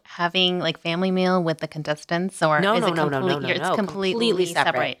you having like family meal with the contestants, or No, is no, it no, no, no, no, It's no. completely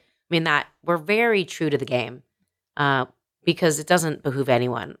separate. That we're very true to the game, because it doesn't behoove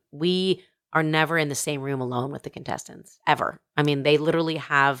anyone. We are never in the same room alone with the contestants, ever. They literally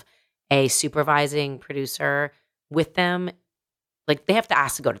have a supervising producer with them. Like, they have to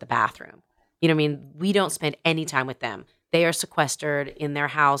ask to go to the bathroom. We don't spend any time with them. They are sequestered in their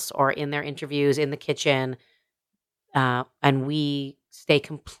house or in their interviews in the kitchen, and we stay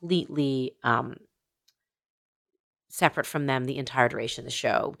completely separate from them the entire duration of the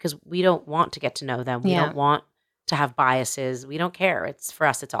show, because we don't want to get to know them. We Yeah. don't want to have biases. We don't care. For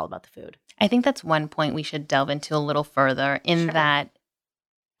us, it's all about the food. I think that's one point we should delve into a little further, in Sure. that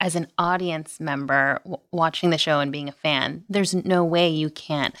as an audience member watching the show and being a fan, there's no way you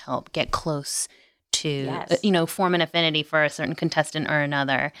can't help get close to, Yes. Form an affinity for a certain contestant or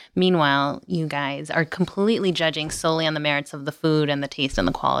another. Meanwhile, you guys are completely judging solely on the merits of the food and the taste and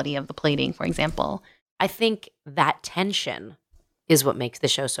the quality of the plating, for example. I think that tension is what makes the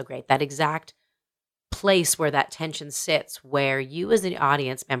show so great. That exact place where that tension sits, where you as an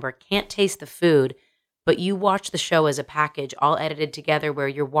audience member can't taste the food, but you watch the show as a package, all edited together, where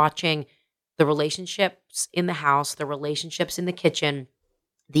you're watching the relationships in the house, the relationships in the kitchen,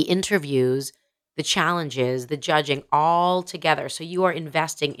 the interviews, the challenges, the judging, all together. So you are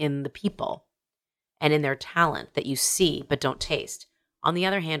investing in the people and in their talent that you see but don't taste. On the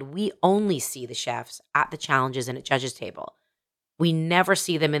other hand, we only see the chefs at the challenges and at judges' table. We never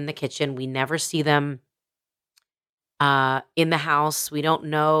see them in the kitchen. We never see them in the house. We don't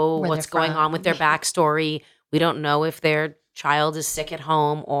know Where what's they're going on with their from. backstory. We don't know if their child is sick at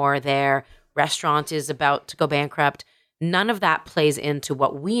home or their restaurant is about to go bankrupt. None of that plays into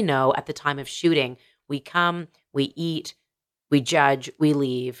what we know at the time of shooting. We come, we eat, we judge, we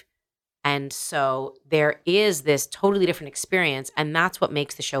leave. And so there is this totally different experience, and that's what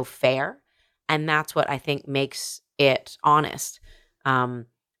makes the show fair, and that's what I think makes it honest.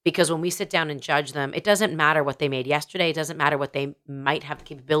 Because when we sit down and judge them, it doesn't matter what they made yesterday. It doesn't matter what they might have the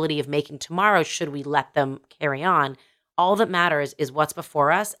capability of making tomorrow, should we let them carry on. All that matters is what's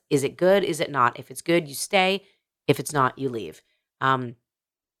before us. Is it good? Is it not? If it's good, you stay. If it's not, you leave. And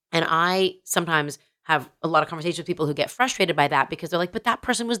I sometimes have a lot of conversations with people who get frustrated by that, because they're like, but that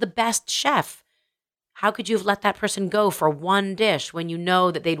person was the best chef. How could you have let that person go for one dish when you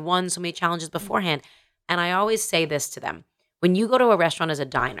know that they'd won so many challenges beforehand? And I always say this to them. When you go to a restaurant as a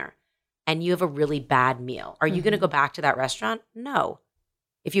diner and you have a really bad meal, are you going to go back to that restaurant? No.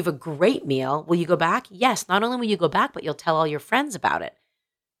 If you have a great meal, will you go back? Yes. Not only will you go back, but you'll tell all your friends about it.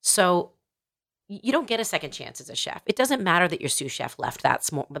 So you don't get a second chance as a chef. It doesn't matter that your sous chef left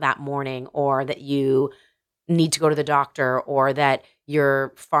that morning, or that you need to go to the doctor, or that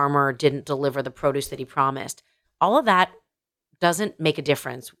your farmer didn't deliver the produce that he promised. All of that doesn't make a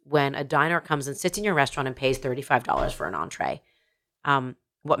difference when a diner comes and sits in your restaurant and pays $35 for an entree.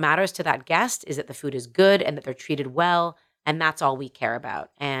 What matters to that guest is that the food is good and that they're treated well, and that's all we care about.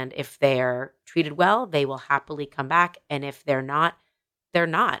 And if they're treated well, they will happily come back. And if they're not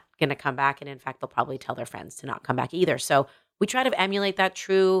going to come back. And in fact, they'll probably tell their friends to not come back either. So we try to emulate that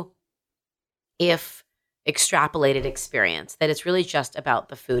true, if extrapolated experience, that it's really just about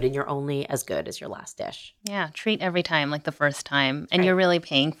the food, and you're only as good as your last dish. Yeah, treat every time like the first time. And Right. you're really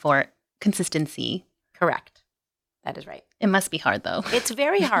paying for consistency. Correct. That is right. It must be hard, though. It's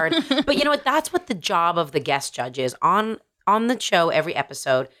very hard. But you know what? That's what the job of the guest judge is. On the show, every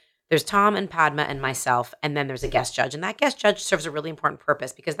episode, there's Tom and Padma and myself, and then there's a guest judge. And that guest judge serves a really important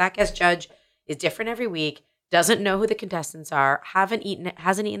purpose, because that guest judge is different every week, doesn't know who the contestants are, hasn't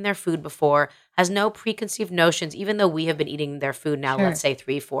eaten their food before, has no preconceived notions, even though we have been eating their food now, Sure. let's say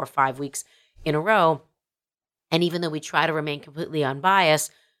 3, 4, 5 weeks in a row. And even though we try to remain completely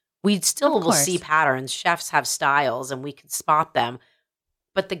unbiased, we still Of will course. see patterns. Chefs have styles and we can spot them.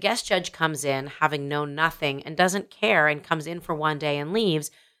 But the guest judge comes in having known nothing and doesn't care, and comes in for one day and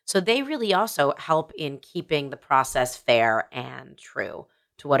leaves. So they really also help in keeping the process fair and true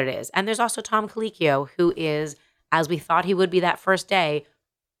to what it is. And there's also Tom Colicchio, who is, as we thought he would be that first day,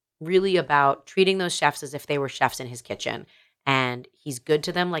 really about treating those chefs as if they were chefs in his kitchen. And he's good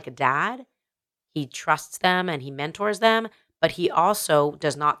to them like a dad. He trusts them and he mentors them, but he also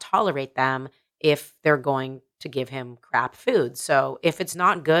does not tolerate them if they're going to give him crap food. So if it's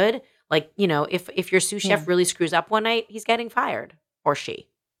not good, like, if your sous chef really screws up one night, he's getting fired, or she,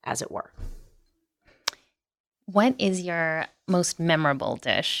 as it were. What is your most memorable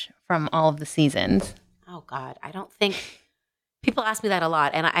dish from all of the seasons? Oh God, I don't think people ask me that a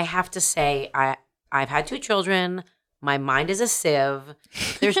lot. And I have to say, I've had 2 children. My mind is a sieve.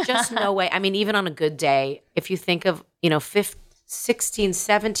 There's just no way. I mean, even on a good day, if you think of, 16,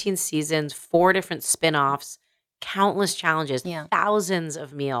 17 seasons, 4 different spinoffs, countless challenges, thousands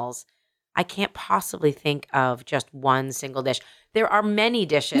of meals, I can't possibly think of just one single dish. There are many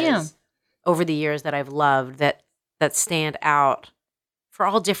dishes over the years that I've loved that stand out for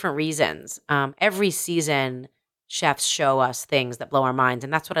all different reasons. Every season, chefs show us things that blow our minds.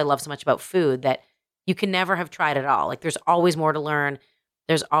 And that's what I love so much about food, that you can never have tried it all. Like, there's always more to learn.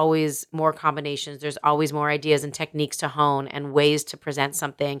 There's always more combinations. There's always more ideas and techniques to hone and ways to present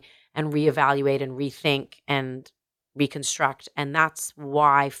something and reevaluate and rethink and reconstruct. And that's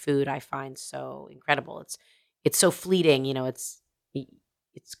why food I find so incredible. It's so fleeting. It's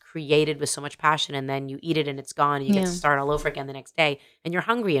created with so much passion, and then you eat it and it's gone. And you get to start all over again the next day, and you're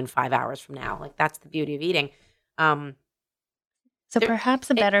hungry in 5 hours from now. Like, that's the beauty of eating. So perhaps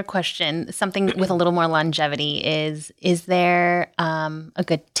a better question, something with a little more longevity is there a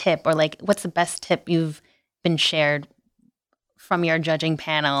good tip, or like, what's the best tip you've been shared from your judging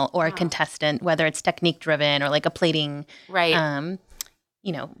panel or a contestant, whether it's technique driven or like a plating, right?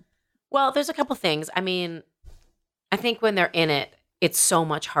 Well, there's a couple things. I mean, I think when they're in it, it's so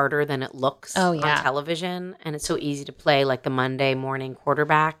much harder than it looks on television. And it's so easy to play like the Monday morning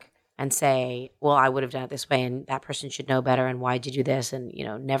quarterback and say, well, I would have done it this way, and that person should know better, and why'd you do this? And,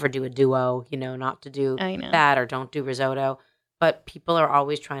 never do a duo, not to do that, or don't do risotto. But people are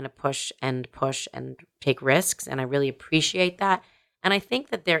always trying to push and take risks, and I really appreciate that. And I think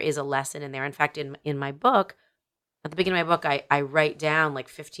that there is a lesson in there. In fact, in my book, at the beginning of my book, I write down like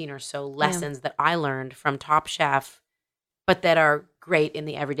 15 or so lessons that I learned from Top Chef, but that are great in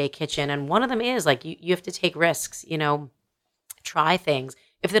the everyday kitchen. And one of them is like, you have to take risks, try things.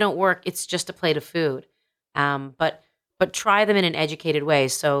 If they don't work, it's just a plate of food. But try them in an educated way.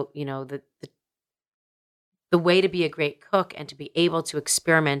 So, the way to be a great cook and to be able to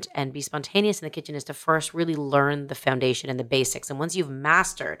experiment and be spontaneous in the kitchen is to first really learn the foundation and the basics. And once you've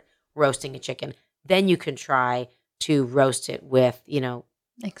mastered roasting a chicken, then you can try to roast it with,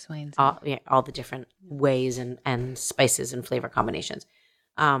 X, Y, and Z. All the different ways and spices and flavor combinations.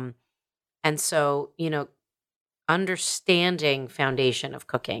 And so, understanding foundation of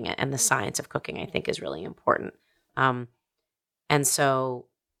cooking and the science of cooking, I think, is really important. And so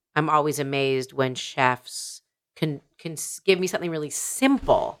I'm always amazed when chefs can give me something really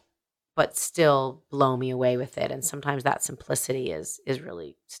simple, but still blow me away with it. And sometimes that simplicity is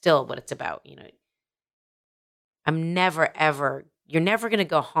really still what it's about. You're never going to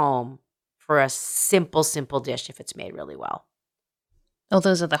go home for a simple dish if it's made really well. Oh,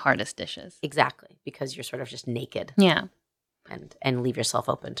 those are the hardest dishes. Exactly, because you're sort of just naked. Yeah. And leave yourself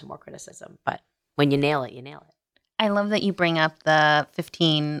open to more criticism. But when you nail it, you nail it. I love that you bring up the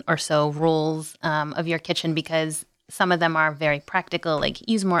 15 or so rules of your kitchen, because some of them are very practical, like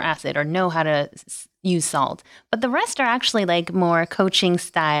use more acid or know how to use salt. But the rest are actually like more coaching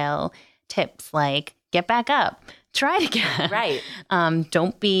style tips, like get back up, try it again. Right.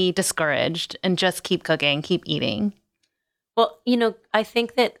 Don't be discouraged and just keep cooking, keep eating. Well, I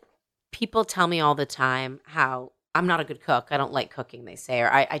think that people tell me all the time how I'm not a good cook. I don't like cooking, they say, or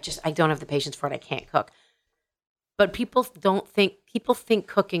I don't have the patience for it. I can't cook. But people think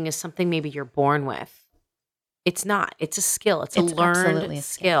cooking is something maybe you're born with. It's not. It's a skill. It's a learned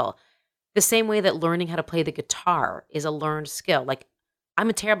skill. The same way that learning how to play the guitar is a learned skill. Like, I'm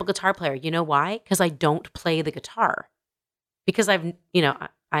a terrible guitar player. You know why? Because I don't play the guitar. Because I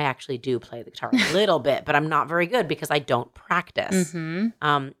actually do play the guitar a little bit, but I'm not very good because I don't practice.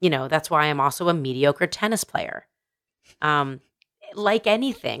 Mm-hmm. That's why I'm also a mediocre tennis player. Like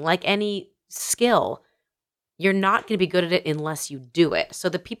anything, like any skill, you're not going to be good at it unless you do it. So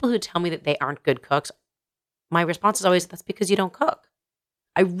the people who tell me that they aren't good cooks, my response is always, that's because you don't cook.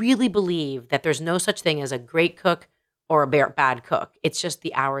 I really believe that there's no such thing as a great cook or a bad cook. It's just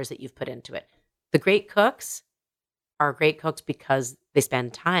the hours that you've put into it. The great cooks are great cooks because they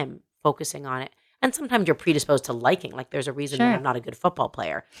spend time focusing on it. And sometimes you're predisposed to liking. Like, there's a reason that I'm not a good football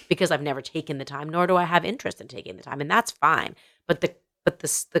player because I've never taken the time, nor do I have interest in taking the time. And that's fine. But But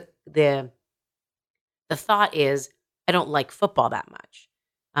the thought is, I don't like football that much.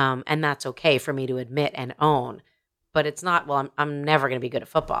 And that's okay for me to admit and own. But it's not, well, I'm never going to be good at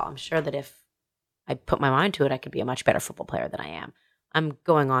football. I'm sure that if I put my mind to it, I could be a much better football player than I am. I'm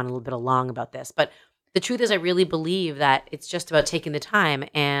going on a little bit long about this. But the truth is, I really believe that it's just about taking the time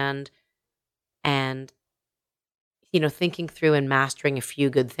and thinking through and mastering a few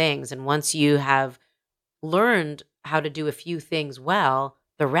good things. And once you have learned how to do a few things well,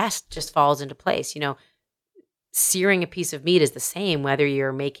 the rest just falls into place. Searing a piece of meat is the same whether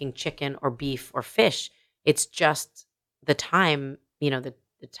you're making chicken or beef or fish. It's just the time, the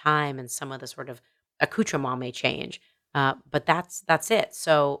time and some of the sort of accoutrement may change. But that's it.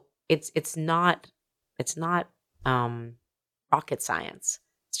 So it's not rocket science.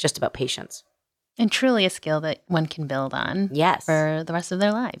 It's just about patience. And truly a skill that one can build on Yes. for the rest of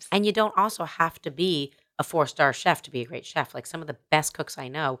their lives. And you don't also have to be a 4-star chef to be a great chef. Like some of the best cooks I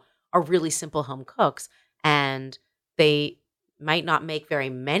know are really simple home cooks, and they might not make very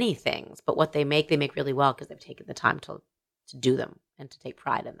many things, but what they make really well because they've taken the time to do them and to take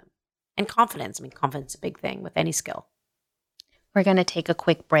pride in them. And confidence. I mean, confidence is a big thing with any skill. We're going to take a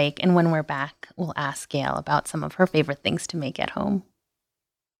quick break, and when we're back, we'll ask Gail about some of her favorite things to make at home.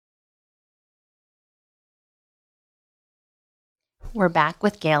 We're back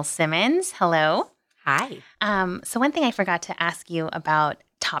with Gail Simmons. Hello. Hi. So one thing I forgot to ask you about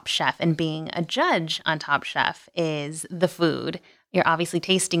Top Chef and being a judge on Top Chef is the food. You're obviously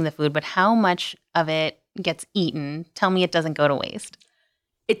tasting the food, but how much of it gets eaten? Tell me it doesn't go to waste.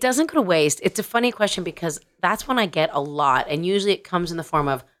 It doesn't go to waste. It's a funny question because that's when I get a lot. And usually it comes in the form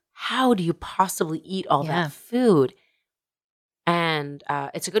of, how do you possibly eat all that food? And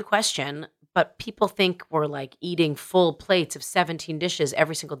it's a good question. But people think we're like eating full plates of 17 dishes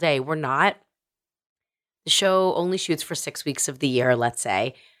every single day. We're not. The show only shoots for 6 weeks of the year, let's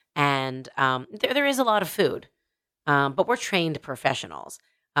say. And there is a lot of food. But we're trained professionals.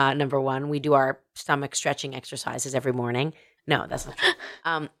 Number one, we do our stomach stretching exercises every morning. No, that's not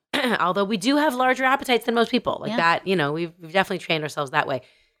true. Although we do have larger appetites than most people. Like that, we've definitely trained ourselves that way.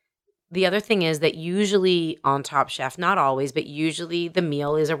 The other thing is that usually on Top Chef, not always, but usually the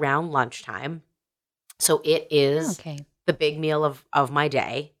meal is around lunchtime. So it is the big meal of my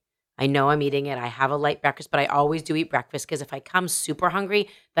day. I know I'm eating it. I have a light breakfast, but I always do eat breakfast because if I come super hungry,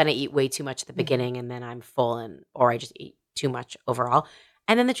 then I eat way too much at the beginning and then I'm full or I just eat too much overall.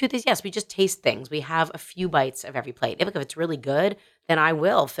 And then the truth is, yes, we just taste things. We have a few bites of every plate. If it's really good, then I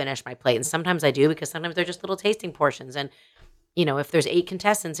will finish my plate. And sometimes I do because sometimes they're just little tasting portions. And if there's 8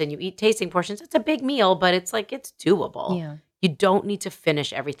 contestants and you eat tasting portions, it's a big meal, but it's doable. Yeah. You don't need to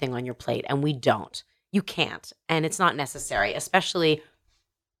finish everything on your plate, and we don't. You can't, and it's not necessary, especially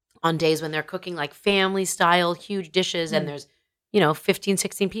on days when they're cooking like family-style huge dishes and there's, 15,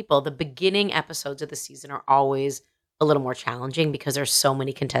 16 people. The beginning episodes of the season are always a little more challenging because there's so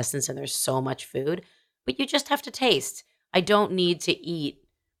many contestants and there's so much food, but you just have to taste. I don't need to eat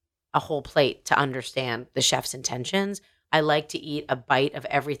a whole plate to understand the chef's intentions. I like to eat a bite of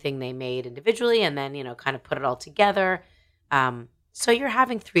everything they made individually and then, kind of put it all together. So you're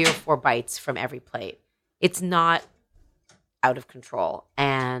having 3 or 4 bites from every plate. It's not out of control.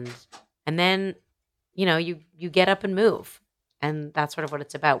 And then, you get up and move. And that's sort of what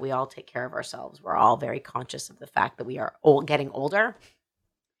it's about. We all take care of ourselves. We're all very conscious of the fact that we are getting older.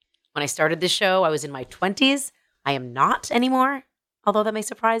 When I started this show, I was in my 20s. I am not anymore, although that may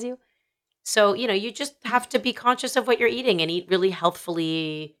surprise you. So, you just have to be conscious of what you're eating and eat really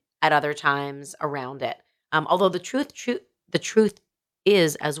healthfully at other times around it. Although the truth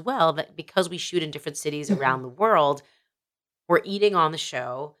is as well that because we shoot in different cities around the world, we're eating on the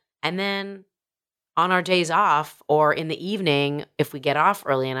show. And then on our days off or in the evening, if we get off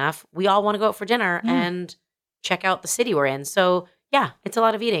early enough, we all want to go out for dinner and check out the city we're in. So yeah, it's a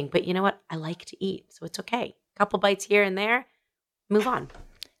lot of eating. But you know what? I like to eat. So it's okay. A couple bites here and there, move on.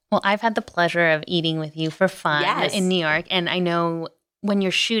 Well, I've had the pleasure of eating with you for fun in New York. And I know when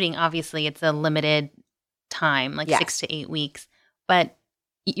you're shooting, obviously it's a limited time, like 6 to 8 weeks. But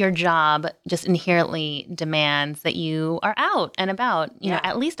your job just inherently demands that you are out and about, you know,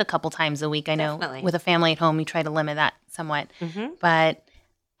 at least a couple times a week. I know with a family at home, we try to limit that somewhat. But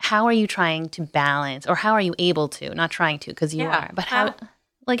how are you trying to balance, or how are you able to, not trying to, because you are, but how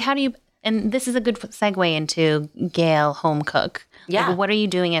do you, and this is a good segue into Gail Home Cook. Like, what are you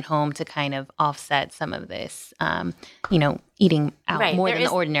doing at home to kind of offset some of this, eating out more than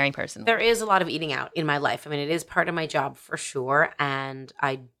the ordinary person? There is a lot of eating out in my life. I mean, it is part of my job for sure. And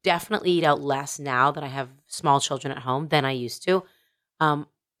I definitely eat out less now that I have small children at home than I used to.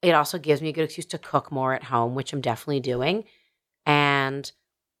 It also gives me a good excuse to cook more at home, which I'm definitely doing. And,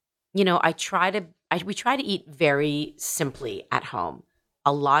 we try to eat very simply at home.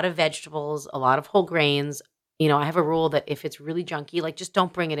 A lot of vegetables, a lot of whole grains. I have a rule that if it's really junky, like just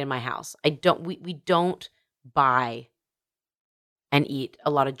don't bring it in my house. We don't buy and eat a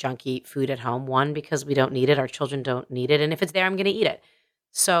lot of junky food at home. One, because we don't need it. Our children don't need it. And if it's there, I'm going to eat it.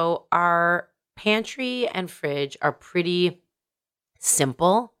 So our pantry and fridge are pretty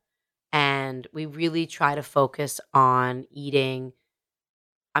simple. And we really try to focus on eating.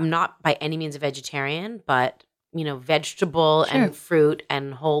 I'm not by any means a vegetarian, but, vegetable Sure. and fruit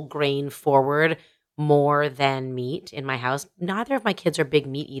and whole grain forward more than meat in my house. Neither of my kids are big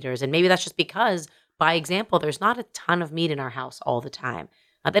meat eaters. And maybe that's just because, by example, there's not a ton of meat in our house all the time.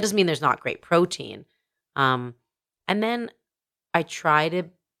 That doesn't mean there's not great protein. And then I try to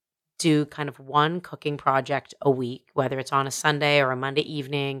do kind of one cooking project a week, whether it's on a Sunday or a Monday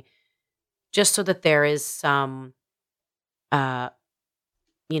evening, just so that there is some,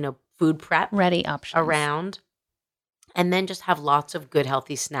 food prep Ready options. around. And then just have lots of good,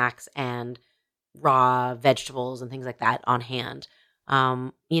 healthy snacks and raw vegetables and things like that on hand.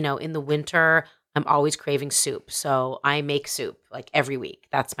 In the winter, I'm always craving soup. So I make soup like every week.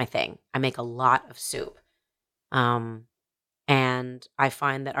 That's my thing. I make a lot of soup. And I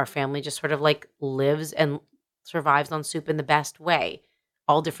find that our family just sort of like lives and survives on soup in the best way.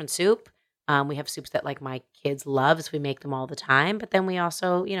 All different soup. We have soups that like my kids love, so we make them all the time. But then we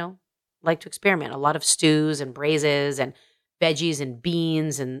also, like to experiment. A lot of stews and braises and veggies and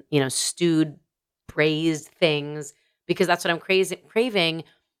beans and, stewed braised things, because that's what I'm craving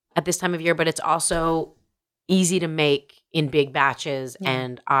at this time of year. But it's also easy to make in big batches. Yeah.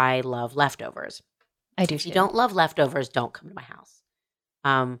 And I love leftovers. I do If you too. don't love leftovers, don't come to my house.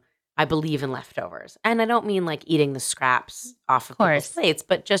 I believe in leftovers. And I don't mean like eating the scraps off of people's course. plates,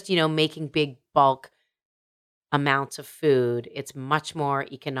 but just, making big bulk amounts of food. It's much more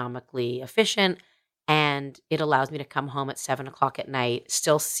economically efficient. And it allows me to come home at 7:00 at night,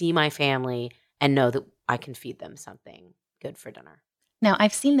 still see my family, and know that I can feed them something good for dinner. Now,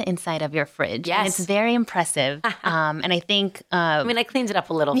 I've seen the inside of your fridge. And Yes. it's very impressive. And I think, I mean, I cleaned it up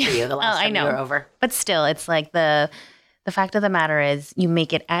a little for you the last I time you know. were over. but still, it's like the fact of the matter is you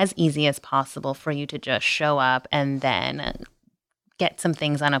make it as easy as possible for you to just show up and then get some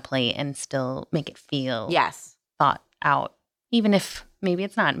things on a plate and still make it feel Yes. thought out. Even if maybe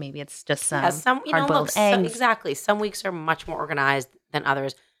it's not. Maybe it's just some hard-boiled look, eggs. exactly. Some weeks are much more organized than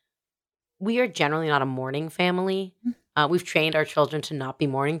others. We are generally not a morning family. We've trained our children to not be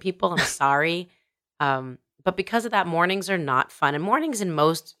morning people. I'm sorry. But because of that, mornings are not fun. And mornings in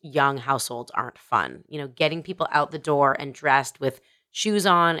most young households aren't fun. Getting people out the door and dressed with shoes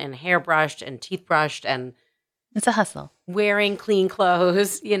on and hair brushed and teeth brushed and It's a hustle. wearing clean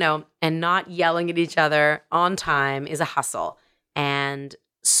clothes, and not yelling at each other on time is a hustle. And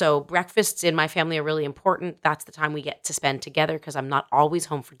so breakfasts in my family are really important. That's the time we get to spend together because I'm not always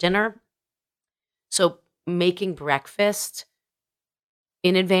home for dinner. So making breakfast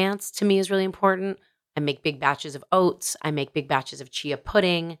in advance to me is really important. I make big batches of oats. I make big batches of chia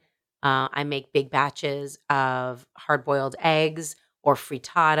pudding. I make big batches of hard-boiled eggs or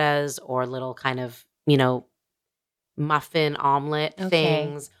frittatas or little kind of, muffin omelet Okay.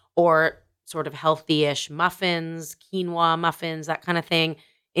 things, or sort of healthy-ish muffins, quinoa muffins, that kind of thing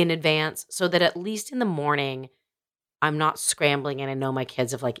in advance, so that at least in the morning, I'm not scrambling and I know my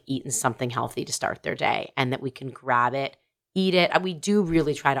kids have like eaten something healthy to start their day and that we can grab it, eat it. We do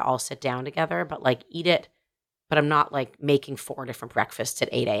really try to all sit down together, but like eat it. But I'm not like making 4 different breakfasts at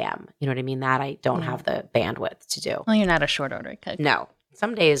 8 a.m. You know what I mean? That I don't Yeah. have the bandwidth to do. Well, you're not a short order cook. No.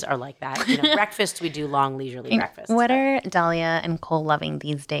 Some days are like that. Breakfast, we do long, leisurely And breakfasts. What are Dahlia and Cole loving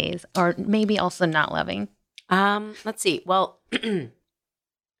these days? Or maybe also not loving? Let's see. Well,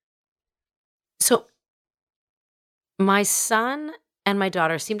 so my son and my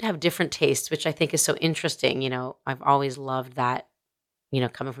daughter seem to have different tastes, which I think is so interesting. I've always loved that,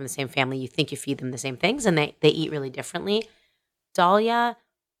 coming from the same family, you think you feed them the same things and they eat really differently. Dahlia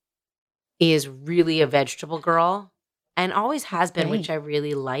is really a vegetable girl and always has been, which I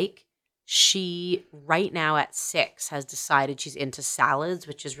really like. She, right now at 6, has decided she's into salads,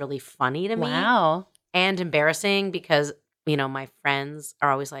 which is really funny to me. Wow. And embarrassing because, my friends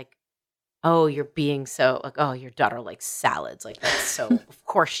are always like, oh, you're being so, like, oh, your daughter likes salads. Like, that's so, of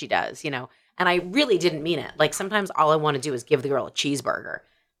course she does, And I really didn't mean it. Like, sometimes all I want to do is give the girl a cheeseburger.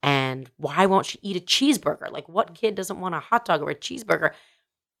 And why won't she eat a cheeseburger? Like, what kid doesn't want a hot dog or a cheeseburger?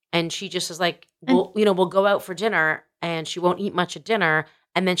 And she just is like, well, we'll go out for dinner and she won't eat much at dinner.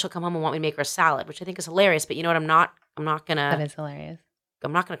 And then she'll come home and want me to make her a salad, which I think is hilarious. But you know what? I'm not That gonna, is hilarious.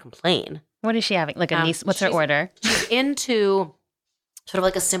 I'm not going to complain. What is she having? Like a niece? What's her order? She's into sort of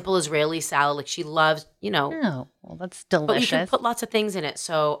like a simple Israeli salad. Like she loves, Oh, well, that's delicious. But you can put lots of things in it.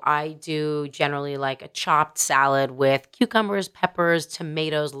 So I do generally like a chopped salad with cucumbers, peppers,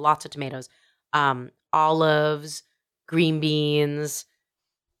 tomatoes, lots of tomatoes, olives, green beans,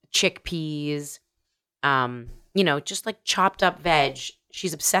 chickpeas, just like chopped up veg.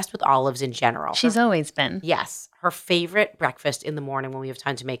 She's obsessed with olives in general. She's always been. Yes. Her favorite breakfast in the morning when we have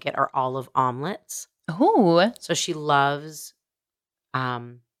time to make it are olive omelets. Oh. So she loves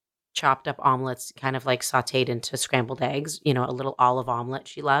chopped up omelets, kind of like sauteed into scrambled eggs, a little olive omelet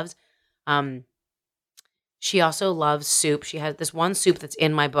she loves. She also loves soup. She has this one soup that's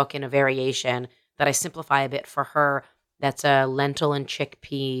in my book in a variation that I simplify a bit for her. That's a lentil and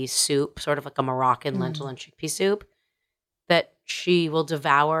chickpea soup, sort of like a Moroccan lentil and chickpea soup that she will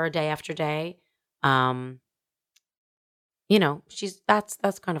devour day after day. That's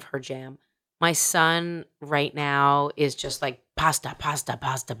kind of her jam. My son right now is just like pasta.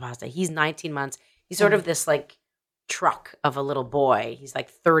 He's 19 months. He's sort of this like truck of a little boy. He's like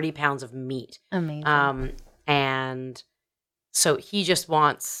 30 pounds of meat. Amazing. And so he just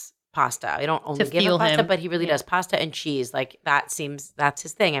wants pasta. I don't only give him pasta, but he really does pasta and cheese. Like that's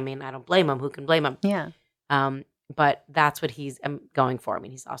his thing. I mean, I don't blame him. Who can blame him? Yeah. But that's what he's going for. I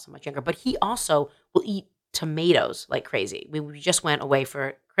mean, he's also much younger, but he also will eat tomatoes like crazy. We just went away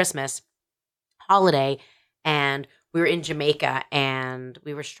for Christmas holiday and we were in Jamaica and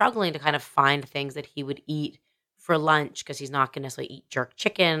we were struggling to kind of find things that he would eat for lunch because he's not going to necessarily eat jerk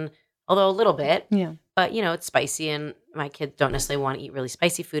chicken, although a little bit. Yeah. But, it's spicy and my kids don't necessarily want to eat really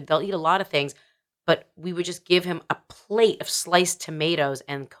spicy food. They'll eat a lot of things, but we would just give him a plate of sliced tomatoes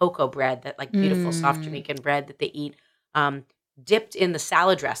and cocoa bread, that like beautiful soft Jamaican bread that they eat, dipped in the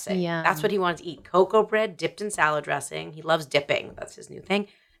salad dressing. Yeah. That's what he wanted to eat. Cocoa bread dipped in salad dressing. He loves dipping. That's his new thing.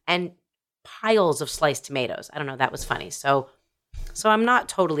 And piles of sliced tomatoes. I don't know. That was funny. So I'm not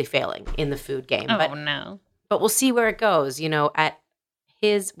totally failing in the food game. No. But we'll see where it goes. At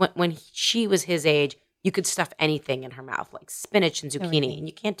when she was his age, you could stuff anything in her mouth, like spinach and zucchini, and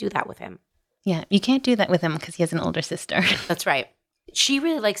you can't do that with him. Yeah, you can't do that with him because he has an older sister. That's right. She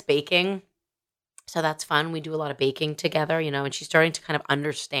really likes baking, so that's fun. We do a lot of baking together, and she's starting to kind of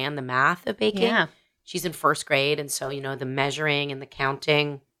understand the math of baking. Yeah. She's in first grade, and so, the measuring and the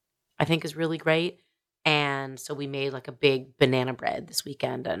counting, I think, is really great. And so we made like a big banana bread this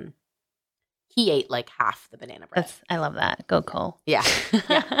weekend, and he ate like half the banana bread. I love that. Go Cole. Yeah.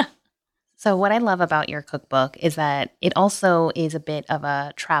 So what I love about your cookbook is that it also is a bit of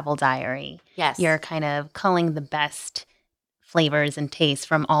a travel diary. Yes. You're kind of culling the best flavors and tastes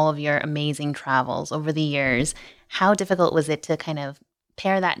from all of your amazing travels over the years. How difficult was it to kind of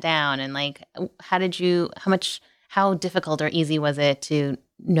pare that down? And like, how difficult or easy was it to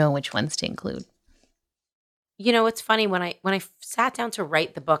know which ones to include? It's funny, when I sat down to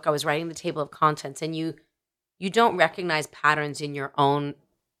write the book, I was writing the table of contents, and you don't recognize patterns in your own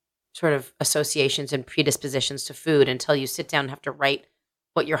sort of associations and predispositions to food until you sit down and have to write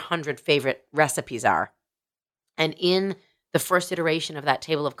what your 100 favorite recipes are. And in the first iteration of that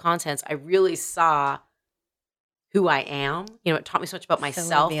table of contents, I really saw who I am. It taught me so much about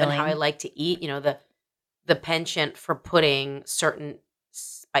myself and how I like to eat. The penchant for putting certain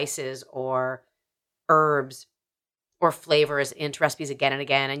spices or herbs or flavors into recipes again and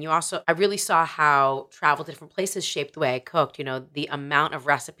again. And I really saw how travel to different places shaped the way I cooked. The amount of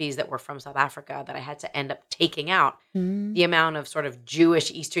recipes that were from South Africa that I had to end up taking out, the amount of sort of Jewish,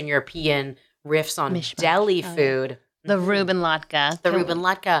 Eastern European riffs on Mishmash. deli food. The Reuben Latka.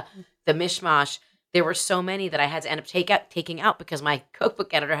 The mishmash. There were so many that I had to end up taking out because my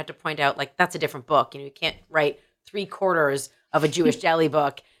cookbook editor had to point out, like, that's a different book. You can't write 3/4 of a Jewish deli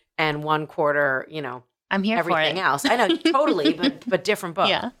book and 1/4, I'm here everything for it. else. I know, totally, but different book.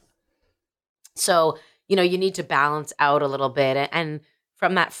 Yeah. So, you need to balance out a little bit. And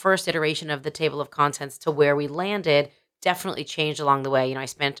from that first iteration of the table of contents to where we landed, definitely changed along the way. I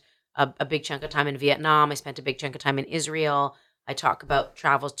spent a big chunk of time in Vietnam. I spent a big chunk of time in Israel. I talk about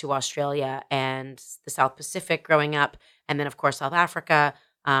travels to Australia and the South Pacific growing up. And then, of course, South Africa,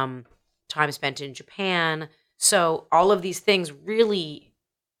 time spent in Japan. So all of these things really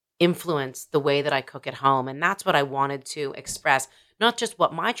influence the way that I cook at home. And that's what I wanted to express, not just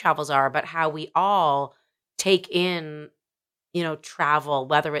what my travels are, but how we all take in, travel,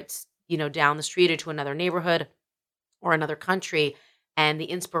 whether it's, down the street or to another neighborhood or another country, and the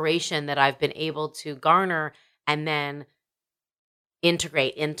inspiration that I've been able to garner and then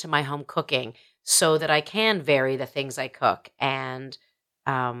integrate into my home cooking so that I can vary the things I cook and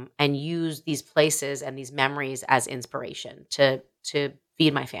use these places and these memories as inspiration to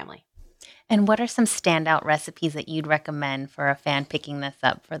feed my family. And what are some standout recipes that you'd recommend for a fan picking this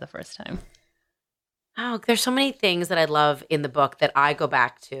up for the first time? Oh, there's so many things that I love in the book that I go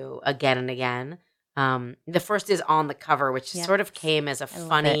back to again and again. The first is on the cover, which Yes. sort of came as a I love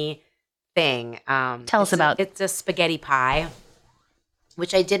funny thing. Tell us about. It's a spaghetti pie,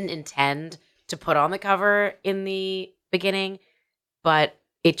 which I didn't intend to put on the cover in the beginning, but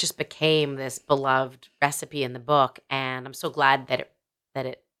it just became this beloved recipe in the book, and I'm so glad that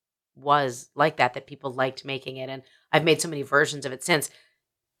it was like that people liked making it, and I've made so many versions of it since.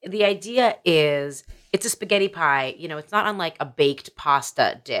 The idea is it's a spaghetti pie. It's not unlike a baked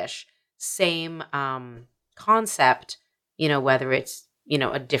pasta dish. Same concept, whether it's,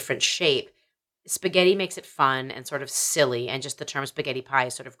 a different shape. Spaghetti makes it fun and sort of silly, and just the term spaghetti pie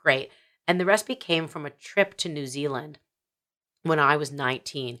is sort of great. And the recipe came from a trip to New Zealand when I was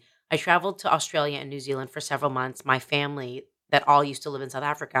 19. I traveled to Australia and New Zealand for several months. My family that all used to live in South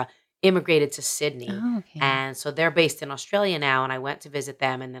Africa immigrated to Sydney. Oh, okay. And so they're based in Australia now. And I went to visit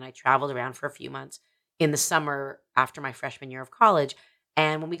them. And then I traveled around for a few months in the summer after my freshman year of college.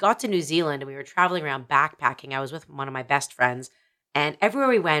 And when we got to New Zealand and we were traveling around backpacking, I was with one of my best friends. And everywhere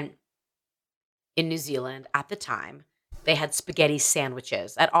we went in New Zealand at the time, they had spaghetti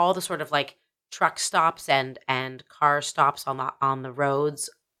sandwiches at all the sort of like truck stops and car stops on the roads,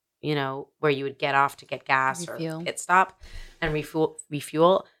 where you would get off to get gas Refuel. or pit stop and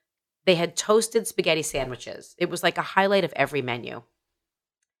refuel. They had toasted spaghetti sandwiches. It was like a highlight of every menu.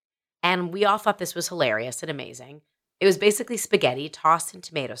 And we all thought this was hilarious and amazing. It was basically spaghetti tossed in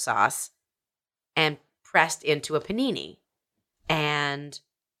tomato sauce and pressed into a panini. And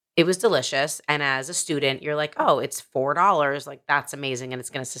it was delicious. And as a student, you're like, oh, it's $4. Like, that's amazing. And it's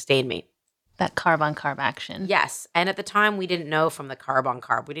going to sustain me. That carb on carb action. Yes. And at the time, we didn't know from the carb on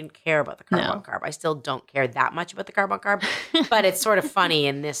carb. We didn't care about the carb on carb. I still don't care that much about the carb on carb. But it's sort of funny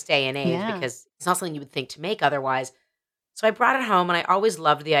in this day and age because it's not something you would think to make otherwise. So I brought it home, and I always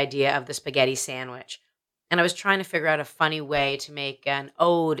loved the idea of the spaghetti sandwich. And I was trying to figure out a funny way to make an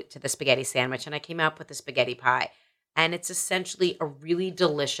ode to the spaghetti sandwich. And I came up with the spaghetti pie. And it's essentially a really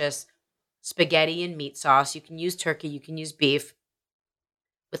delicious spaghetti and meat sauce. You can use turkey, you can use beef,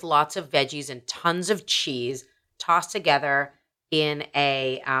 with lots of veggies and tons of cheese tossed together in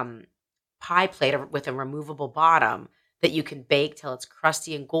a pie plate with a removable bottom that you can bake till it's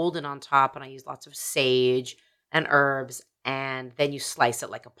crusty and golden on top. And I use lots of sage and herbs, and then you slice it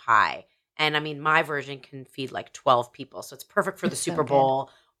like a pie. And I mean, my version can feed like 12 people. So it's perfect for the It's so Super good. Bowl,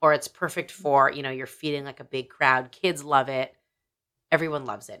 or it's perfect for, you're feeding like a big crowd. Kids love it. Everyone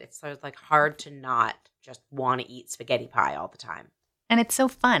loves it. It's sort of like hard to not just want to eat spaghetti pie all the time. And it's so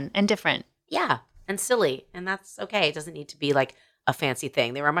fun and different. Yeah, and silly. And that's okay. It doesn't need to be like a fancy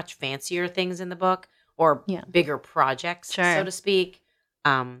thing. There are much fancier things in the book, or bigger projects, so to speak.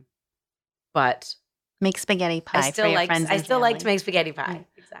 But make spaghetti pie I still for your friends and I still like to family. make spaghetti pie. Yeah.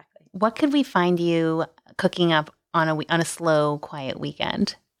 Exactly. What could we find you cooking up on a slow, quiet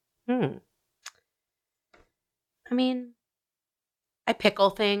weekend? I mean, I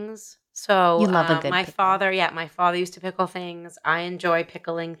pickle things. So You love a good my pickle. my father used to pickle things. I enjoy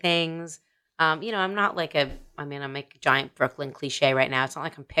pickling things. I'm not like I'm a giant Brooklyn cliche right now. It's not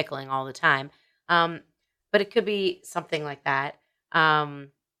like I'm pickling all the time. But it could be something like that.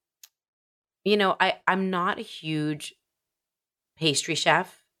 I'm not a huge pastry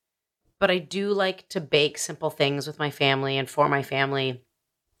chef, but I do like to bake simple things with my family and for my family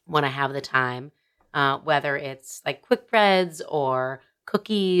when I have the time, whether it's like quick breads or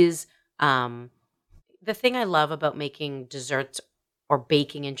cookies. The thing I love about making desserts or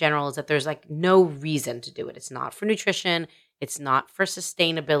baking in general is that there's like no reason to do it. It's not for nutrition. It's not for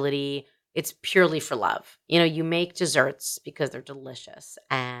sustainability. It's purely for love. You make desserts because they're delicious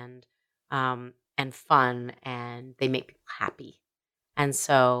and fun, and they make people happy. And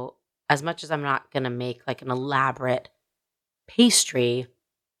so as much as I'm not going to make like an elaborate pastry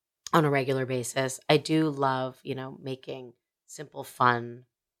on a regular basis, I do love, making simple, fun,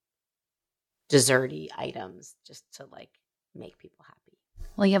 desserty items just to like make people happy.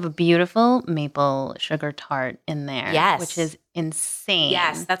 Well, you have a beautiful maple sugar tart in there. Yes. Which is insane.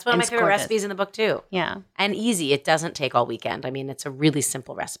 Yes, that's one of my It's favorite gorgeous. recipes in the book too. Yeah. And easy. It doesn't take all weekend. I mean, it's a really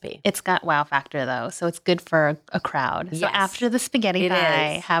simple recipe. It's got wow factor though, so it's good for a crowd. So Yes. after the spaghetti It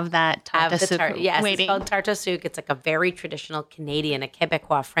pie, is. have that Have tarte the sucre tart. Yes, waiting. it's called tarte au sucre. It's like a very traditional Canadian, a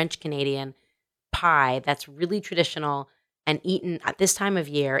Quebecois, French Canadian pie that's really traditional and eaten at this time of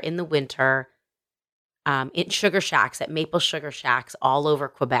year in the winter. In sugar shacks, at maple sugar shacks all over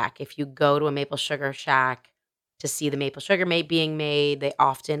Quebec. If you go to a maple sugar shack to see the maple sugar being made, they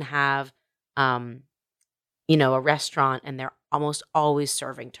often have, a restaurant, and they're almost always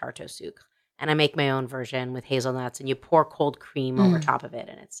serving tarte au sucre. And I make my own version with hazelnuts, and you pour cold cream over top of it,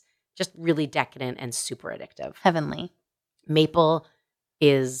 and it's just really decadent and super addictive. Heavenly. Maple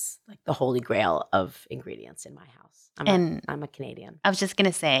is like the holy grail of ingredients in my house. I'm a Canadian. I was just going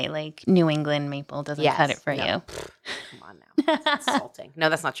to say, like, New England maple doesn't cut it for you. Come on now. That's insulting. No,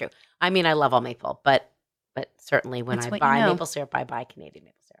 that's not true. I mean, I love all maple, but certainly when I buy maple syrup, I buy Canadian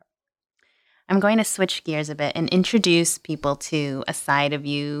maple syrup. I'm going to switch gears a bit and introduce people to a side of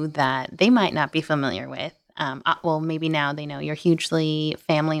you that they might not be familiar with. Well, maybe now they know you're hugely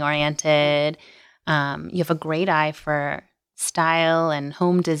family-oriented. You have a great eye for style and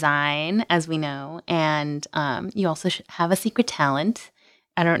home design, as we know, and you also have a secret talent.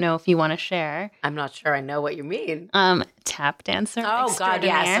 I don't know if you want to share. I'm not sure I know what you mean. Tap dancer. Oh God,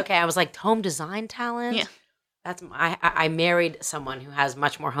 yes. Okay, I was like home design talent. Yeah, that's I married someone who has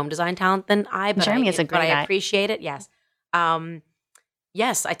much more home design talent than I. But Jeremy is a great. But I appreciate it. Yes.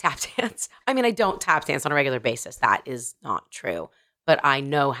 Yes, I tap dance. I mean, I don't tap dance on a regular basis. That is not true. But I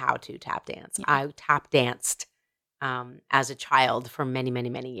know how to tap dance. Yeah. I tap danced as a child for many, many,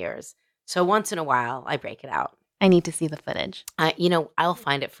 many years. So once in a while, I break it out. I need to see the footage. I'll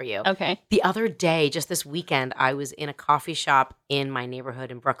find it for you. Okay. The other day, just this weekend, I was in a coffee shop in my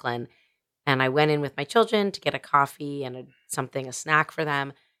neighborhood in Brooklyn, and I went in with my children to get a coffee and a snack for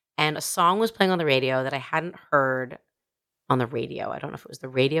them. And a song was playing on the radio that I hadn't heard on the radio. I don't know if it was the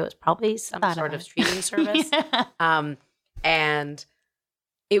radio. It's probably some sort of streaming service. Yeah. And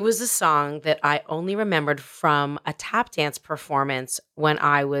it was a song that I only remembered from a tap dance performance when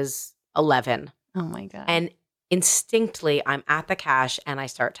I was 11. Oh my God. And instinctively, I'm at the cash and I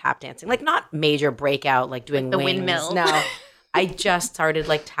start tap dancing. Like not major breakout, like doing the wings. Windmill. No, I just started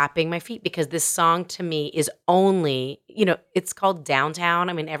like tapping my feet because this song to me is only, it's called Downtown.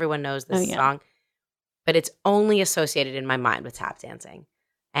 I mean, everyone knows this song, but it's only associated in my mind with tap dancing.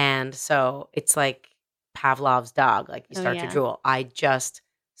 And so it's like Pavlov's dog, like you start to drool. I just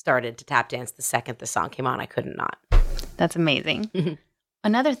started to tap dance the second the song came on. I couldn't not. That's amazing.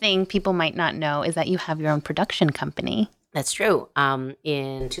 Another thing people might not know is that you have your own production company. That's true.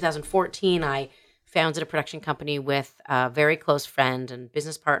 In 2014, I founded a production company with a very close friend and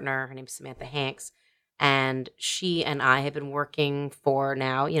business partner. Her name's Samantha Hanks. And she and I have been working for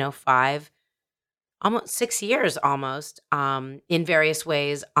now, 6 years almost, in various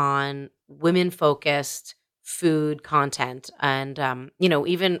ways on women-focused food content. And,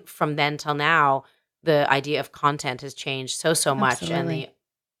 even from then till now, the idea of content has changed so much. Absolutely. And the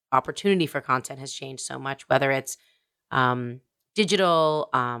opportunity for content has changed so much, whether it's digital,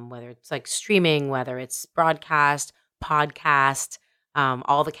 whether it's like streaming, whether it's broadcast, podcast,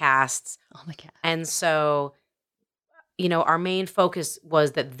 all the casts. And so, our main focus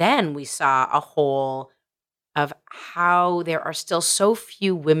was that then we saw a whole of how there are still so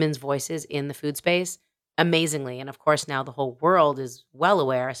few women's voices in the food space, amazingly. And of course, now the whole world is well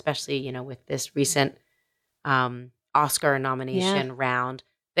aware, especially, with this recent Oscar nomination round,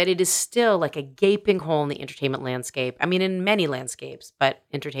 that it is still like a gaping hole in the entertainment landscape. I mean, in many landscapes, but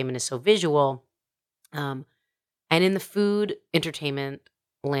entertainment is so visual. And in the food entertainment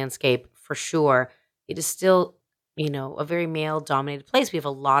landscape, for sure, it is still, a very male-dominated place. We have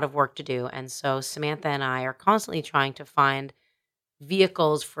a lot of work to do. And so Samantha and I are constantly trying to find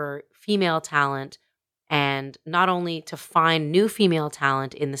vehicles for female talent, and not only to find new female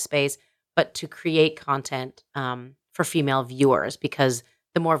talent in the space, but to create content for female viewers, because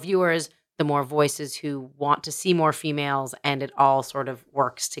the more viewers, the more voices who want to see more females, and it all sort of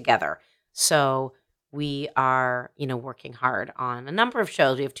works together. So we are, working hard on a number of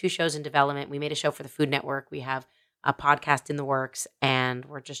shows. We have 2 shows in development. We made a show for the Food Network. We have a podcast in the works, and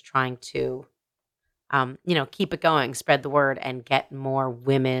we're just trying to, keep it going, spread the word, and get more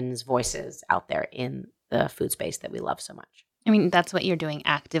women's voices out there in the food space that we love so much. I mean, that's what you're doing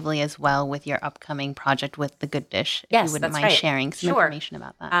actively as well with your upcoming project with The Good Dish. If you wouldn't mind sharing some information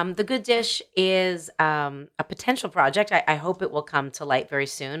about that. The Good Dish is a potential project. I hope it will come to light very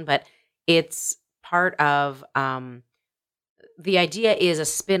soon, but it's part of the idea is a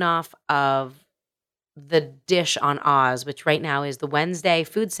spinoff of The Dish on Oz, which right now is the Wednesday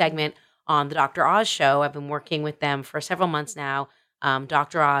food segment on the Dr. Oz show. I've been working with them for several months now.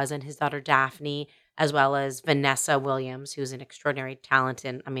 Dr. Oz and his daughter Daphne, as well as Vanessa Williams, who's an extraordinary talent.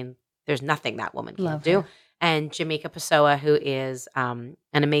 And I mean, there's nothing that woman can't do. And Jamaica Pessoa, who is an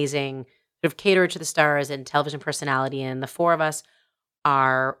amazing sort of caterer to the stars and television personality. And the 4 of us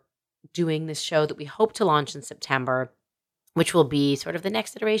are doing this show that we hope to launch in September, which will be sort of the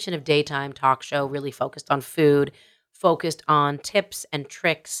next iteration of daytime talk show, really focused on food, focused on tips and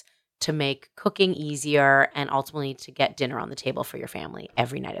tricks to make cooking easier and ultimately to get dinner on the table for your family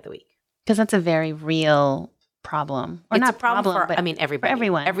every night of the week. Because that's a very real problem. Or It's not a problem for, but everybody. for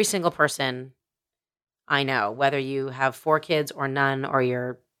everyone. Every single person I know, whether you have 4 kids or none, or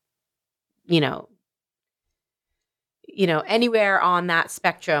you're, anywhere on that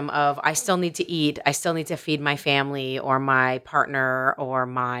spectrum of I still need to eat, I still need to feed my family or my partner or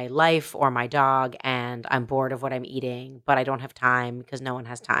my life or my dog, and I'm bored of what I'm eating, but I don't have time because no one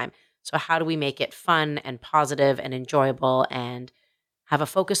has time. So how do we make it fun and positive and enjoyable and have a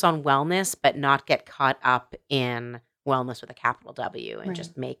focus on wellness, but not get caught up in wellness with a capital W, and Right.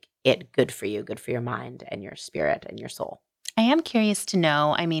 just make it good for you, good for your mind and your spirit and your soul. I am curious to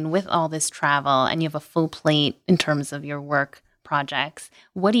know, with all this travel and you have a full plate in terms of your work projects,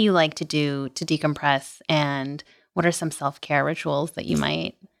 what do you like to do to decompress, and what are some self-care rituals that you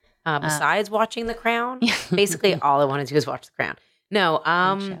might? Besides watching The Crown, basically all I want to do is watch The Crown. No,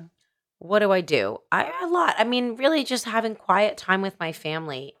 Great show. what do I do? A lot. Really just having quiet time with my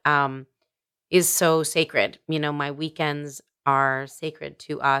family is so sacred. My weekends are sacred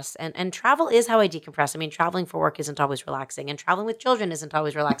to us, and travel is how I decompress. Traveling for work isn't always relaxing, and traveling with children isn't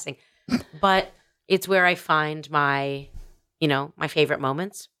always relaxing, but it's where I find my favorite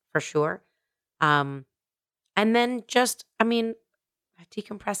moments for sure. And then just,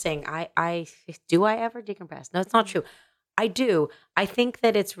 decompressing. I do I ever decompress? No, it's not true. I do. I think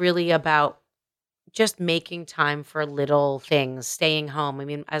that it's really about just making time for little things, staying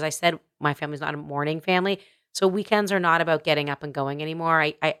home. As I said, my family's not a morning family, so weekends are not about getting up and going anymore.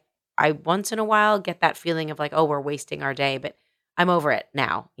 I once in a while get that feeling of like, oh, we're wasting our day, but I'm over it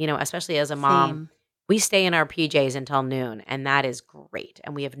now. Especially as a mom, Same. we stay in our PJs until noon, and that is great,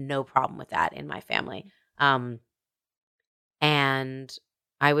 and we have no problem with that in my family. And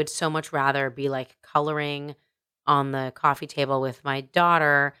I would so much rather be like coloring on the coffee table with my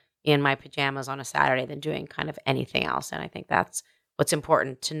daughter in my pajamas on a Saturday than doing kind of anything else. And I think that's what's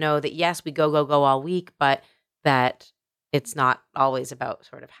important to know, that yes, we go all week, but that it's not always about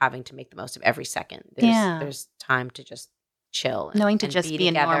sort of having to make the most of every second. There's time to just chill. Knowing to just be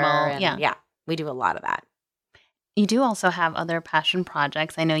together. normal. And yeah, we do a lot of that. You do also have other passion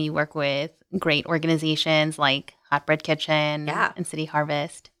projects. I know you work with great organizations like Hot Bread Kitchen and City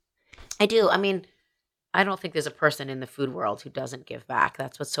Harvest. I do. I don't think there's a person in the food world who doesn't give back.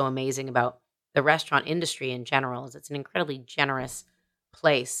 That's what's so amazing about the restaurant industry in general, is it's an incredibly generous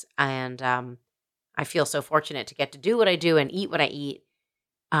place. And I feel so fortunate to get to do what I do and eat what I eat.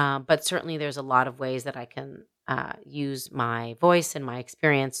 But certainly there's a lot of ways that I can use my voice and my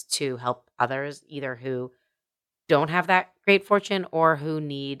experience to help others, either who don't have that great fortune or who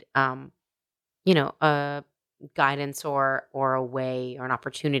need, a guidance or a way or an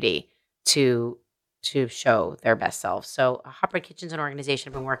opportunity to show their best selves. So Hot Bread Kitchen's an organization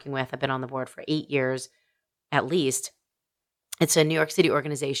I've been working with. I've been on the board for 8 years at least. It's a New York City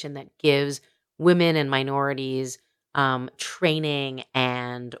organization that gives women and minorities training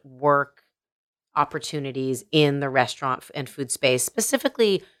and work opportunities in the restaurant and food space,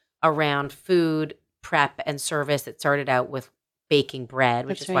 specifically around food prep and service. It started out with baking bread,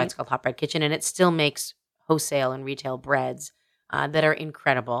 which is why it's called Hot Bread Kitchen, and it still makes wholesale and retail breads that are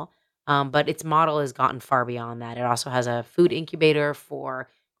incredible. But its model has gotten far beyond that. It also has a food incubator for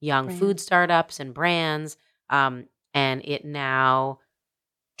young food startups and brands, and it now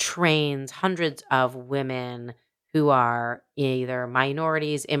trains hundreds of women who are either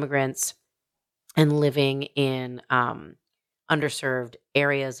minorities, immigrants, and living in underserved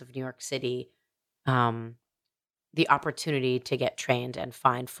areas of New York City, the opportunity to get trained and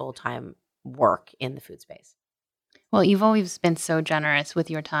find full-time work in the food space. Well, you've always been so generous with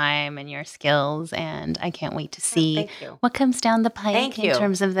your time and your skills, and I can't wait to see what comes down the pike in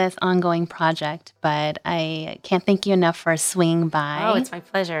terms of this ongoing project. But I can't thank you enough for swinging by. Oh, it's my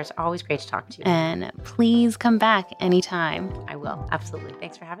pleasure. It's always great to talk to you. And please come back anytime. I will. Absolutely.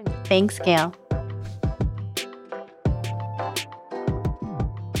 Thanks for having me. Thanks, Gail.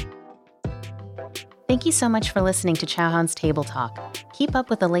 Thank you so much for listening to Chowhound's Table Talk. Keep up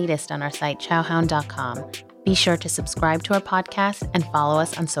with the latest on our site, chowhound.com. Be sure to subscribe to our podcast and follow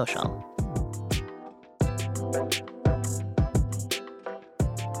us on social.